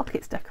of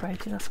pockets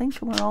decorated, I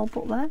think, and we're all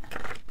but there.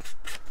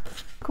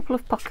 A couple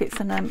of pockets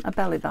and a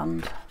belly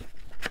band.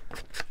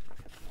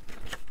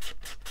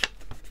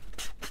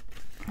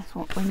 That's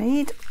what we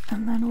need,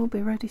 and then we'll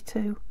be ready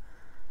to,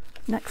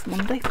 next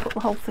Monday, put the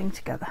whole thing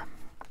together.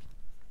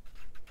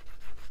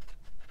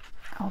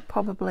 I'll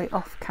probably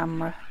off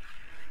camera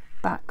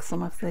back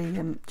some of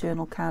the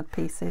journal card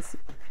pieces,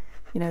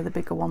 you know, the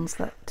bigger ones,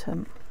 that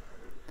the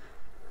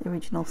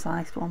original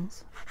sized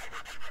ones,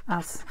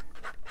 as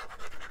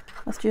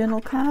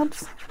journal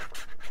cards.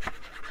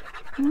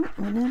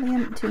 We're nearly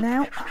empty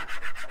now,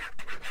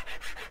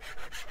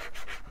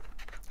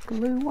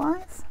 glue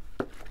wise.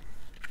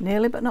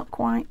 Nearly but not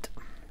quite.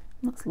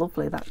 That's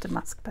lovely, that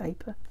damask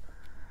paper.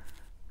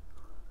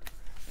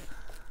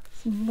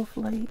 Some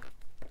lovely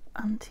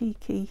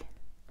antique-y,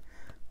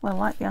 well,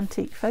 like the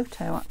antique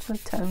photo actually,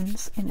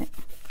 tones in it.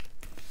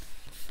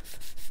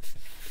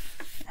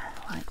 Yeah,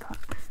 like that.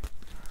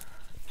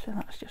 So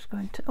that's just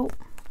going to, oh,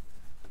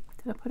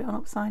 did I put it on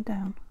upside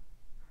down?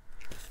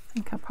 I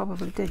think I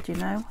probably did, you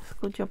know. It's a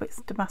good job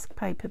it's damask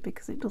paper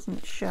because it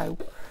doesn't show.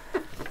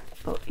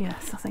 But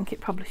yes, I think it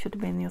probably should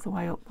have been the other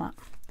way up, that.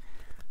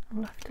 I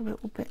left a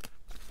little bit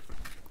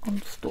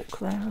unstuck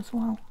there as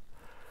well.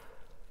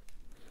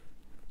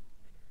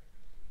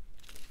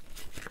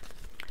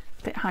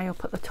 A bit high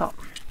up at the top.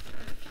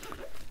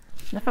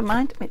 Never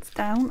mind, it's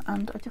down,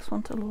 and I just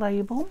want a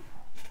label,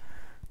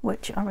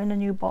 which are in a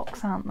new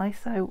box, aren't they?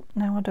 So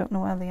now I don't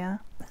know where they are.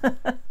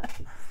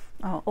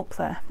 Oh, up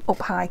there, up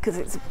high, because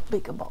it's a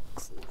bigger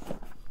box.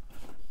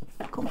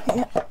 Come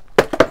here.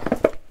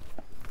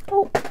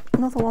 Oh,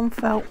 another one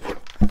fell.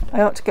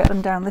 I ought to get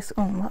them down this.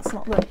 Oh, that's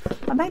not the.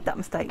 I made that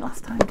mistake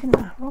last time, didn't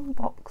I? Wrong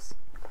box.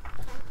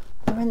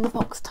 They're in the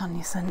box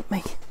Tanya sent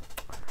me.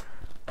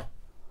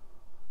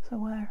 So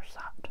where's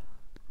that?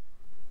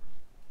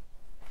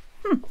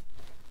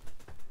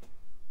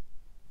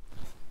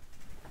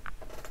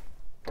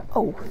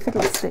 Oh,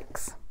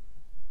 fiddlesticks.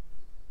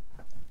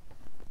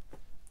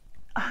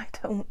 I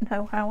don't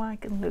know how I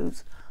can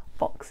lose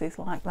boxes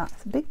like that.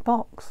 It's a big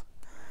box,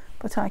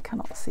 but I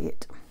cannot see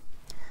it.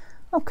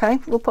 Okay,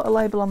 we'll put a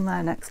label on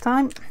there next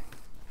time.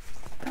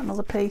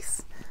 Another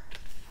piece.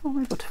 Oh,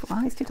 my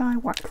butterflies, did I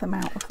whack them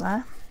out of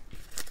there?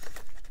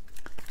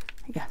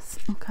 Yes,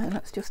 okay,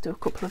 let's just do a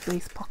couple of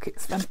these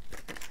pockets then.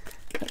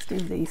 Let's do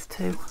these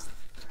two.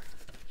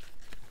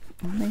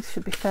 And these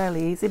should be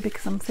fairly easy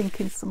because I'm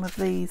thinking some of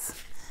these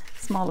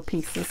smaller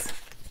pieces.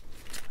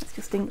 Let's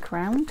just ink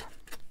round.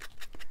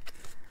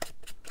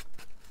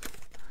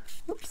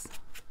 Oops.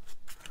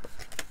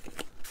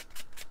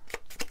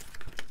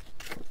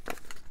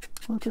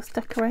 We'll just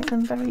decorate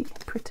them very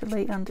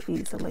prettily and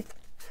easily.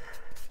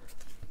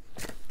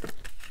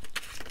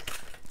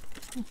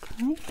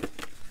 Okay.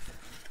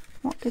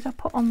 What did I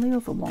put on the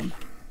other one?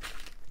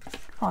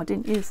 Oh, I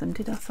didn't use them,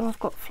 did I? So I've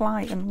got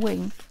fly and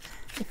wing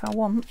if I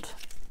want.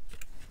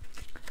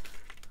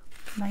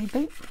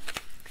 Maybe.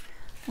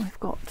 We've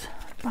got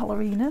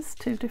ballerinas,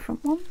 two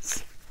different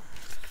ones.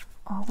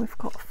 Oh, we've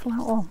got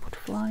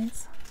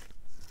butterflies.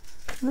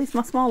 These,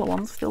 my smaller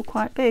ones, are still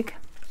quite big.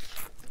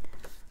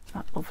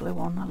 That lovely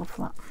one, I love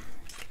that.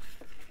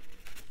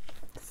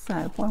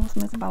 So, where was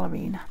my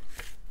ballerina?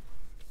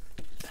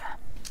 There.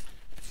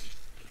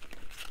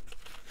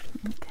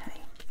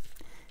 Okay,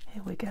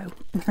 here we go.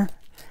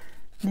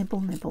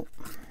 Nibble, nibble.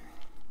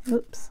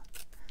 Oops.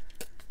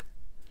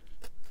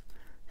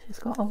 She's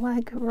got a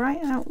leg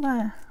right out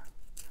there,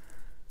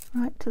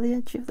 right to the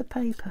edge of the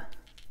paper.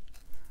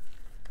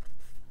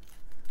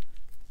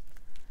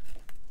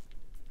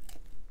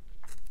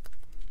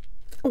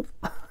 Oh.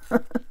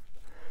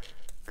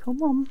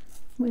 Come on,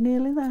 we're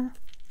nearly there.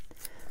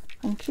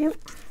 Thank you.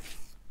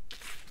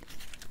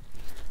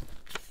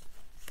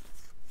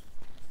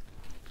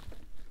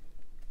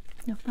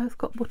 They've both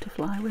got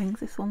butterfly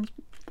wings. This one's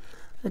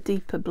a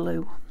deeper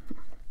blue.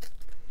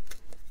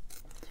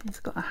 She's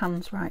got her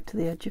hands right to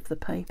the edge of the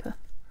paper.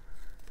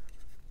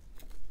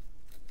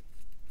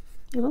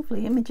 They're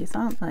lovely images,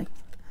 aren't they?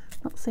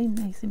 Not seen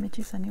these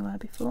images anywhere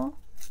before.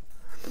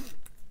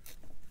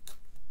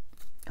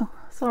 Oh,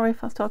 sorry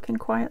if I was talking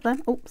quiet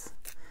then. Oops.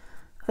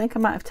 I think I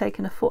might have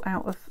taken a foot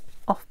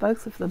off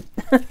both of them.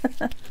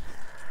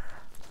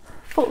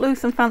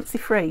 Footloose and fancy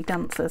free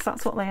dancers,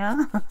 that's what they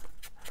are.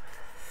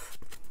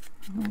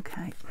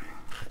 Okay.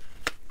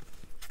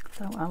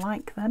 So I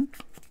like them.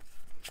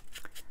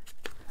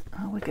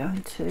 We're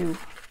going to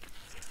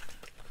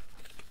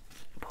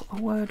put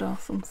a word or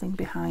something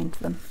behind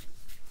them.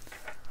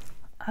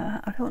 I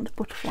don't want to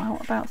butterfly.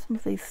 What about some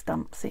of these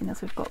stamps, seeing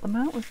as we've got them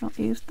out, we've not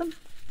used them.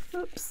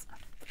 Oops.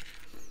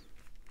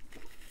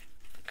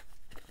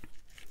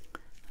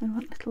 I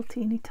want little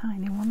teeny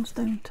tiny ones,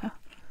 don't I?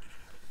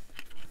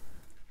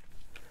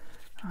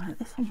 Right,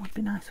 this one would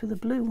be nice with a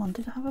blue one.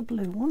 Did I have a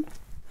blue one?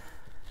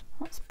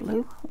 What's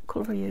blue? What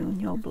colour are you? And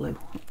you're blue.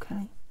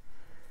 Okay.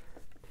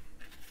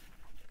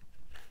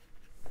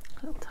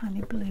 Little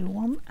tiny blue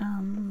one,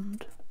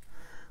 and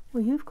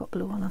well, you've got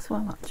blue on as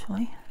well,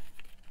 actually.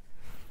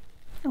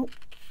 Oh,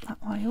 that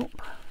way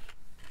up.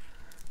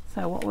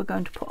 So what we're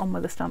going to put on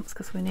with the stamps,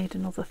 because we need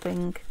another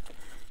thing.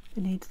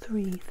 We need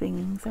 3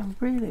 things. I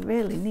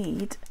really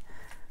need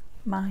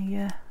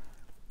my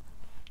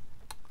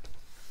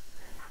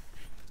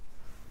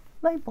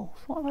labels.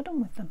 What have I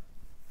done with them?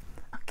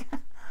 Okay.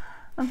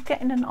 I'm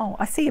getting an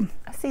I see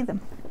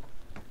them.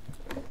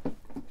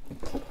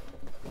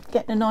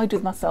 Getting annoyed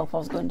with myself, I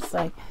was going to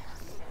say.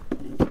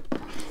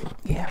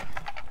 Yeah.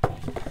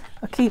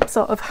 I keep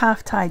sort of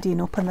half tidying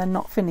up and then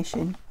not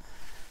finishing.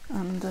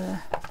 And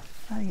there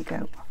you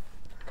go.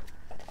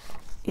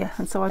 Yeah,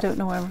 and so I don't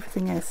know where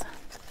everything is.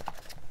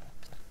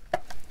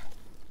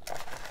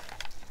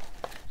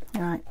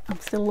 Right, I'm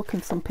still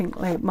looking for some pink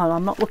labels. Well,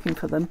 I'm not looking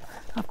for them.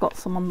 I've got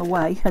some on the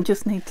way. I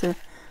just need to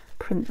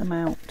print them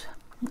out.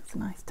 That's a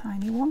nice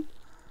tiny one.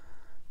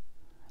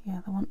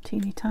 Yeah, they want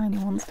teeny tiny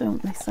ones,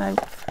 don't they? So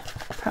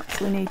perhaps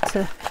we need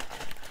to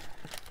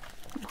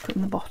look at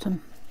the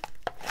bottom.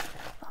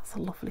 That's a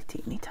lovely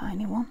teeny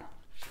tiny one.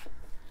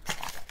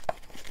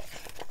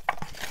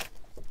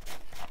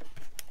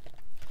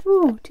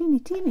 Ooh, teeny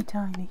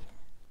tiny.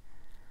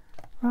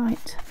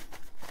 Right.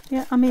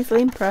 Yeah, I'm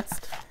easily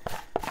impressed.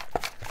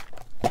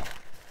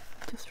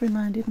 Just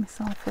reminded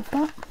myself of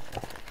that.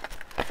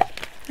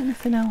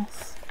 Anything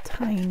else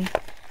tiny?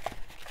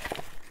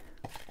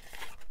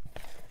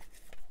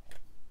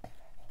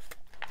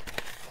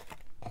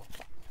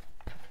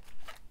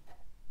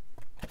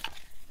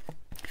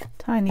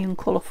 Tiny and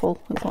colourful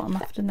is what I'm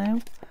after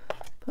now,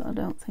 but I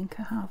don't think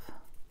I have.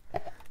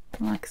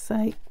 Like I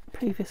say,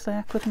 previously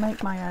I could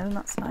make my own.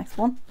 That's a nice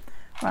one.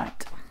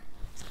 Right,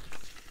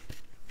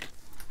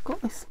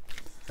 got this.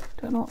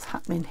 Don't know what's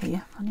happening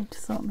here. I need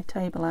to sort my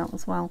table out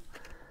as well.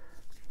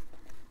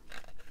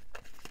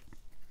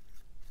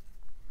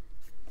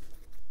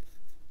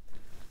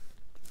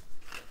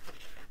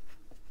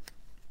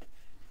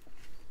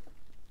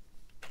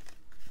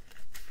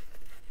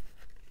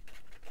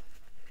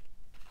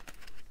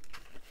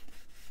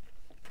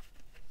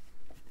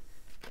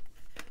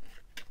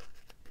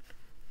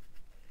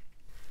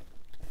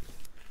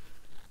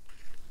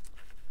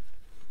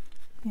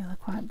 Yeah, they're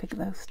quite big,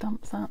 those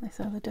stamps, aren't they?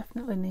 So they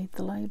definitely need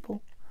the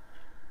label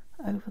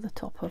over the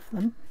top of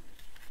them.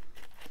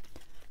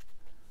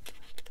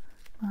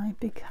 My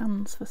big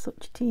hands for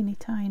such teeny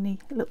tiny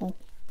little...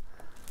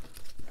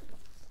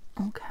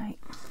 Okay.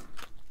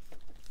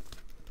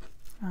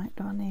 Right,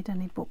 do I need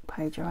any book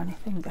page or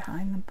anything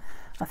behind them?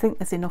 I think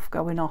there's enough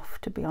going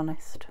off, to be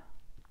honest,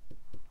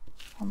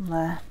 on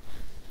there.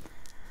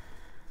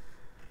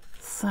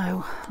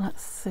 So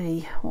let's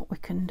see what we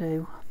can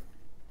do.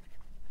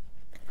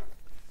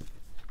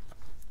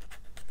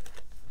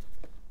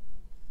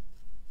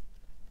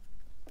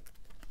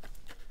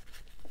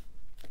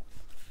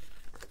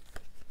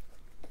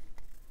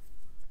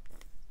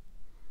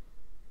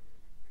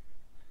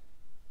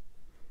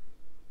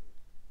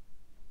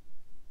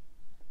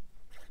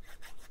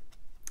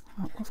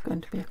 That was going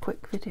to be a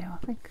quick video,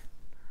 I think.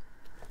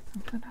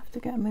 I'm going to have to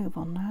get a move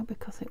on now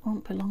because it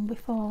won't be long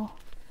before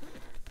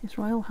His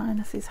Royal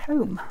Highness is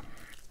home.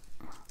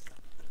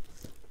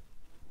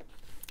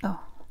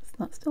 Oh,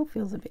 that still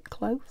feels a bit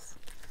close.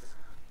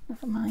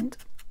 Never mind.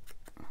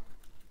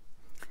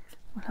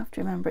 We'll have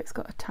to remember it's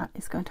got a tag.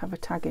 It's going to have a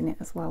tag in it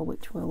as well,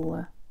 which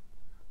will.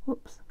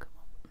 Whoops! Come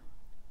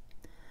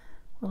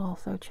on. Will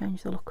also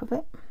change the look of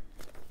it.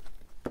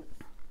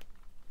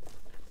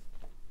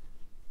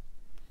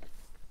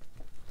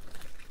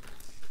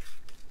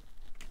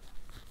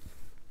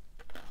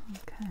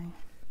 Okay,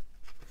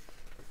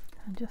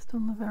 and just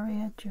on the very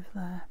edge of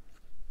there.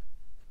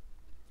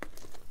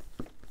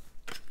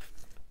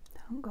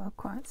 Don't go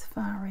quite so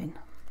far in.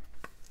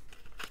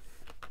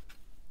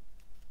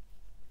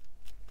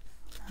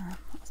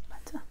 That's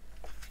better.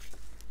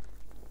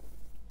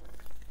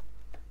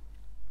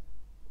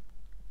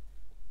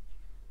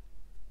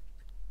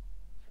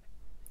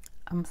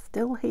 I'm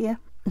still here.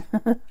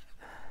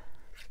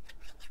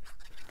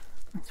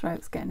 My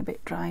throat's getting a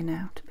bit dry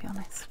now, to be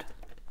honest.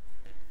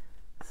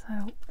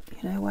 So,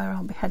 you know where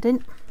I'll be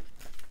heading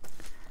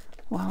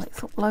while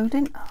it's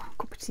uploading. Oh,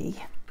 cup of tea.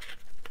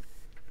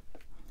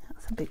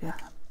 That's a bigger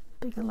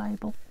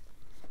label.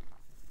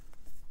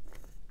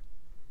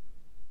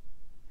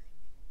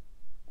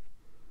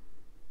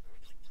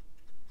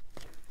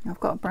 I've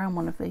got a brown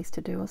one of these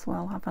to do as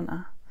well, haven't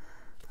I?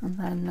 And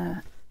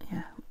then,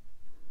 yeah,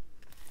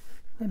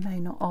 they may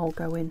not all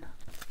go in,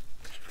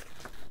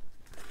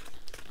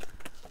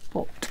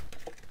 but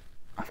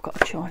I've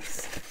got a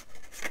choice.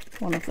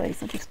 One of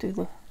these, I'll just do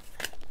the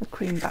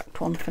cream backed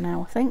one for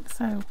now, I think.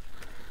 So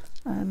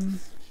can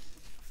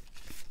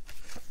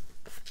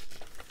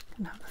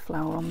have the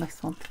flower on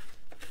this one.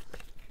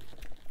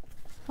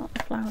 Not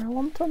the flower I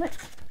want on it.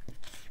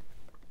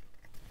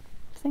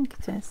 think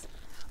it is.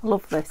 I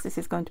love this. This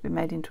is going to be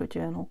made into a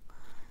journal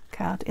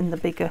card in the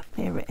bigger,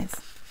 here it is,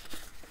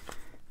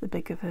 the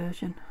bigger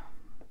version.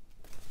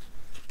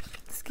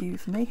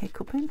 Excuse me,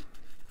 hiccuping.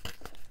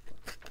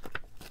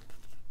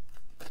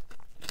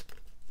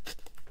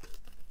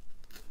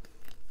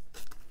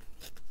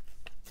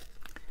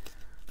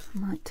 I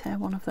might tear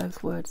one of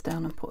those words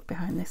down and put it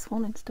behind this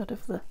one instead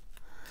of the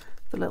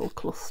little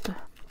cluster.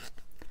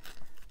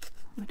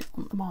 We don't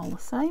want them all the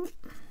same.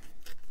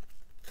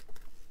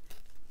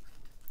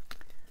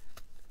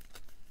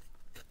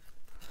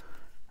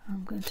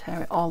 I'm going to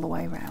tear it all the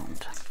way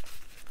around.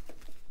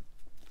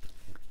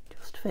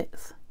 Just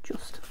fits,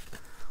 just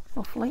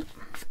lovely.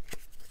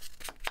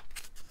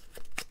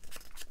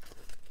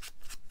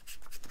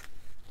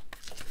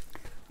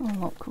 Oh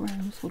look,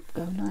 rose would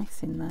go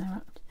nice in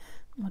there.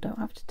 I don't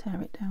have to tear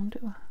it down, do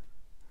I?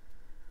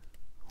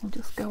 I'll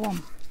just go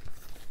on.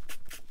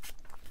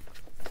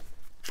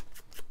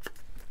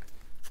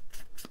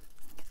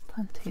 Get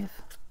plenty of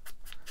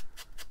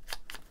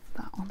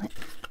that on it.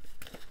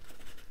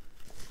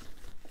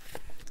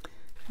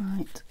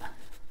 Right.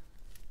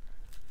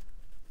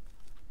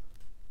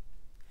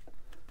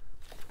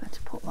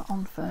 Better put that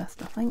on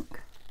first, I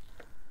think.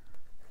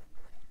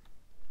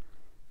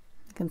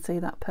 You can see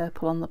that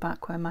purple on the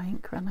back where my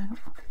ink ran out.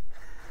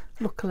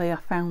 Luckily I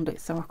found it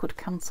so I could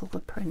cancel the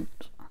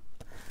print.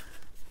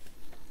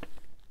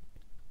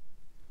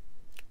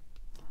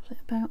 Is it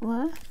about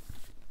there?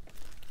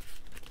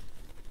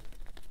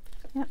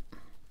 Yep.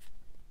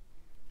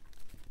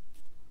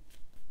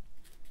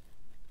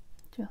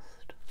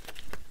 Just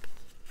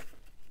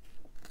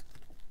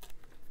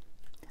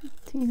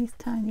teeniest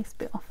tiniest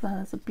bit off there.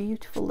 There's a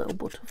beautiful little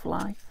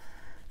butterfly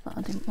that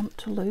I didn't want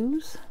to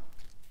lose.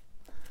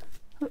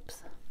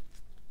 Oops.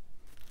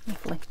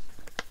 Lovely.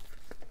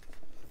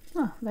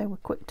 Oh, they were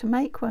quick to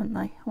make, weren't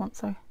they?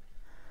 Once I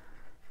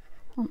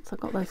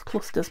got those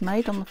clusters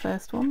made on the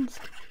first ones.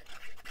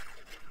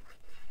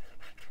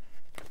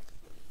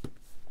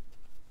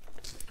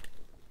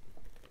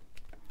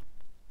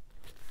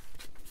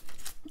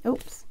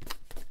 Oops.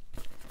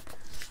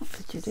 What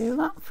did you do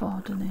that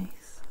for,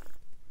 Denise?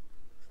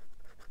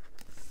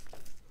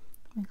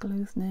 My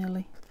glue's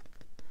nearly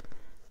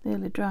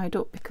dried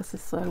up because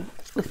there's so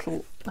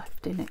little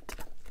left in it.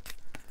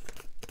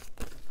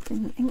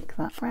 Didn't ink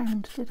that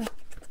round, did I?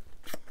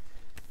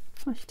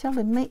 What's she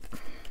telling me?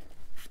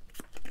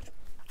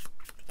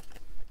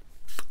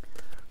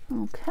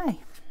 Okay.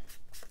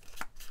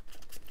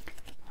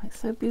 It's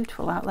so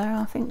beautiful out there.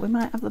 I think we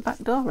might have the back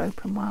door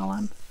open while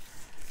I'm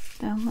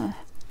down there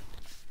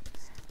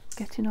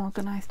getting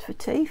organised for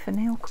tea for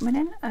Neil coming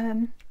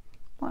in.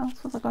 What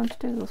else was I going to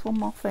do? There was one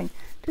more thing.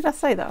 Did I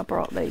say that I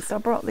brought these? So I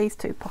brought these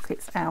two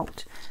pockets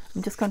out.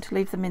 I'm just going to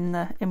leave them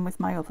in with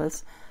my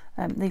others.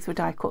 These were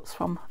die cuts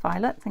from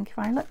Violet. Thank you,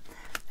 Violet.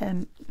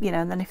 You know,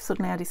 and then if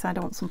suddenly I decide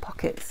I want some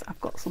pockets, I've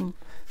got some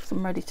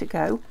ready to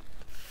go.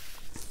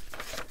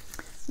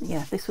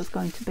 Yeah, this was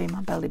going to be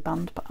my belly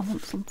band, but I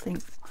want something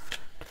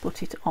to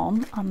put it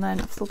on. And then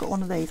I've still got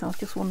one of these. I was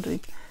just wondering,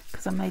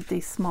 because I made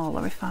these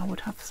smaller, if I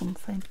would have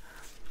something.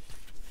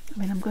 I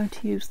mean, I'm going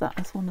to use that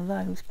as one of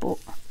those, but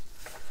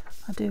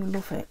I do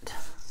love it.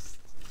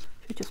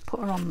 You just put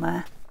her on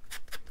there.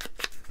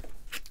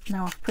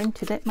 Now I've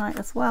printed it, might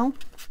as well.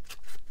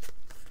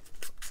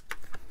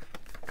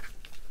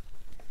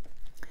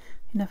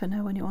 You never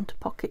know when you want a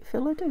pocket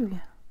filler, do you?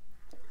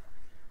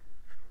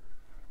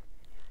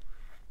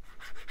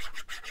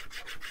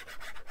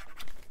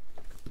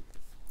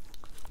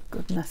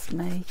 Goodness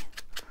me.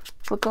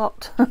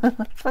 Forgot.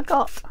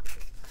 Forgot.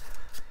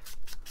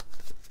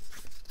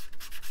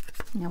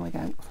 There we go.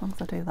 As long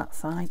as I do that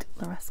side,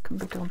 the rest can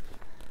be done.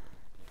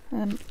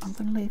 I'm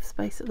going to leave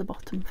space at the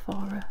bottom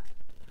for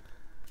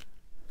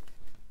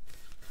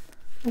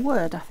a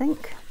word, I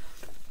think.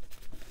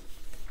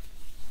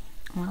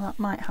 Well, that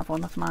might have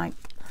one of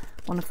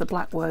the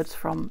black words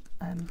from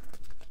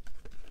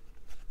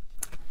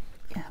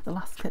yeah, the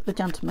last kit, the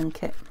gentleman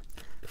kit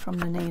from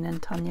Nanine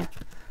and Tanya.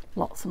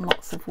 Lots and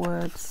lots of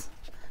words.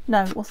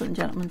 No, it wasn't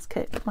the gentleman's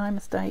kit, my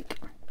mistake.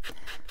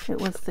 It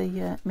was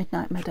the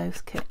Midnight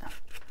Meadows kit.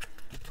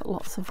 But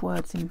lots of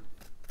words in.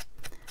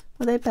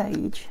 Were they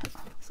beige?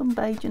 Some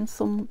beige and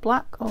some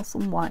black, or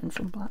some white and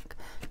some black?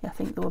 Yeah, I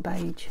think they were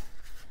beige.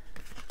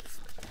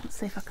 Let's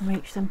see if I can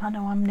reach them. I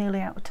know I'm nearly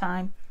out of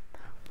time.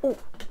 Oh.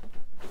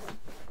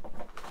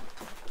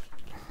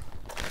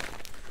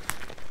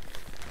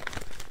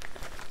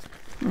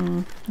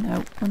 No,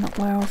 they're not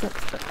where I was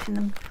expecting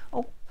them.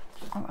 Oh,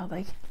 where are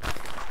they?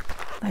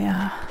 They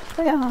are.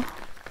 They are.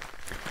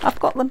 I've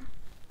got them.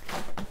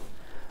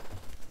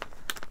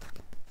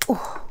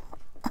 Oh,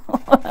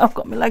 I've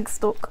got my legs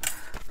stuck.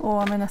 Oh,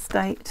 I'm in a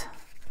state.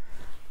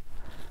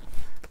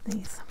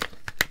 These.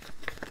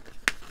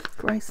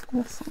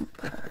 Graceful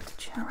Songbird,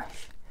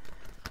 Cherish,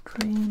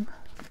 Dream.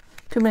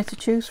 Too many to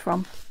choose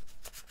from.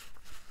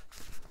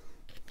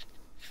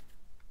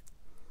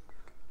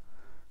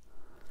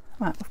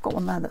 Right, we've got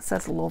one there that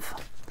says love,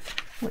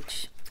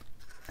 which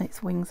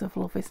it's Wings of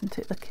Love, isn't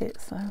it, the kit?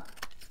 So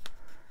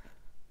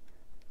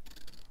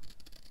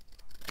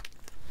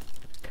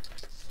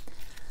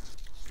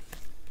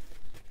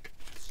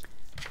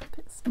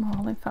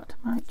In fact,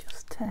 I might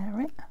just tear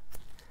it.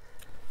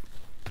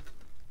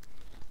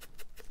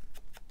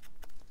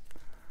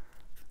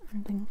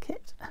 And ink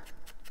it.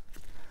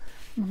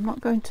 And I'm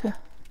not going to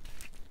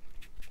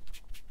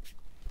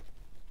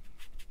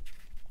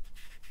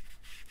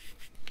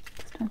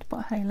put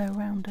a halo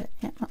around it.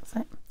 Yeah, that's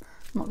it.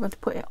 I'm not going to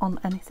put it on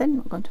anything, I'm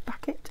not going to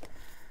back it.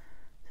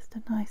 Just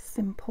a nice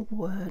simple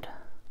word.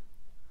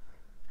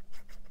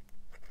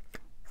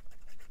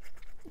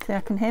 See, I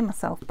can hear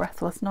myself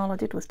breathless, and all I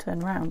did was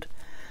turn around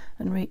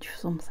and reach for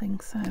something,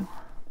 so...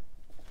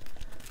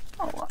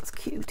 Oh, that's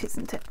cute,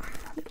 isn't it?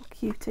 A little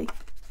cutie.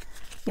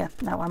 Yeah,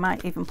 now I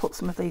might even put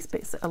some of these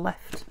bits that are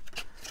left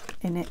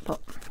in it,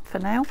 but for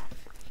now,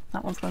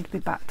 that one's going to be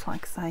backed,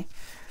 like I say.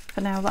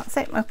 For now, that's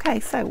it. Okay,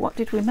 so what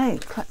did we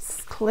make?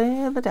 Let's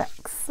clear the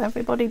decks.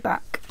 Everybody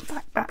back,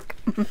 back.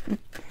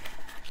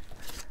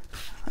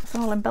 That's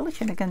all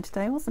embellishing again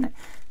today, wasn't it?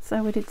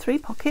 So we did 3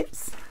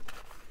 pockets,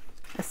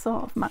 a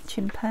sort of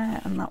matching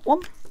pair, and that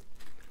one.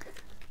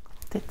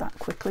 Did that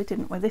quickly,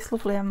 didn't we? This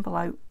lovely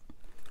envelope,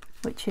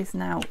 which is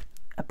now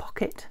a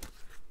pocket.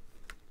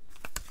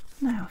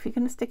 Now, if you're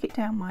going to stick it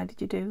down, why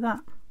did you do that?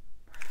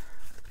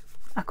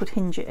 I could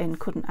hinge it in,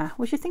 couldn't I?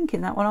 Was you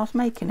thinking that when I was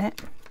making it?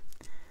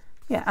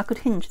 Yeah, I could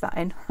hinge that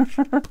in.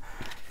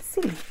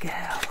 Silly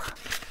girl.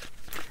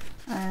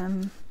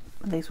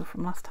 These were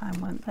from last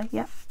time, weren't they?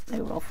 Yep, they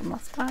were all from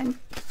last time.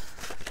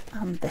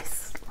 And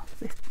this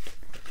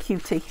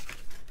cutie,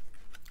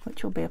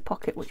 which will be a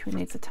pocket, which we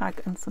need a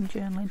tag and some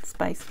journaling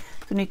space.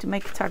 So we need to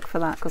make a tag for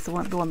that because there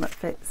won't be one that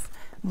fits.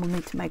 And we'll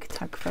need to make a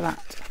tag for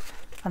that.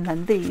 And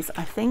then these,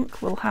 I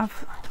think, will have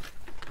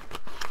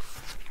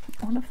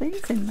one of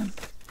these in them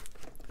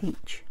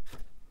each.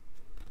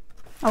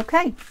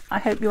 Okay, I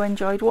hope you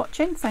enjoyed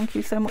watching. Thank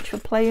you so much for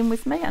playing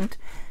with me and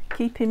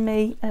keeping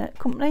me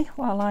company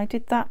while I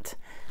did that.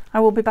 I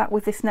will be back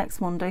with this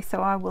next Monday,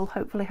 so I will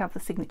hopefully have the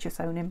signature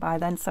sewn in by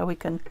then so we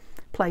can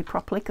play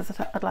properly, because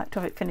I'd like to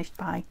have it finished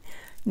by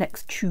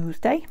next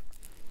Tuesday.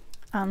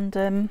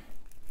 And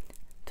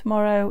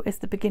tomorrow is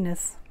the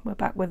beginners. We're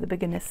back with the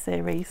beginners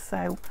series,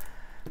 so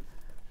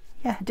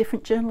yeah, a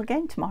different journal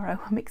again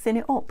tomorrow, mixing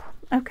it up.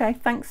 Okay,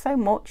 thanks so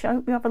much. I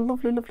hope you have a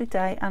lovely, lovely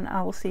day, and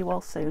I will see you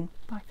all soon.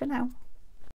 Bye for now.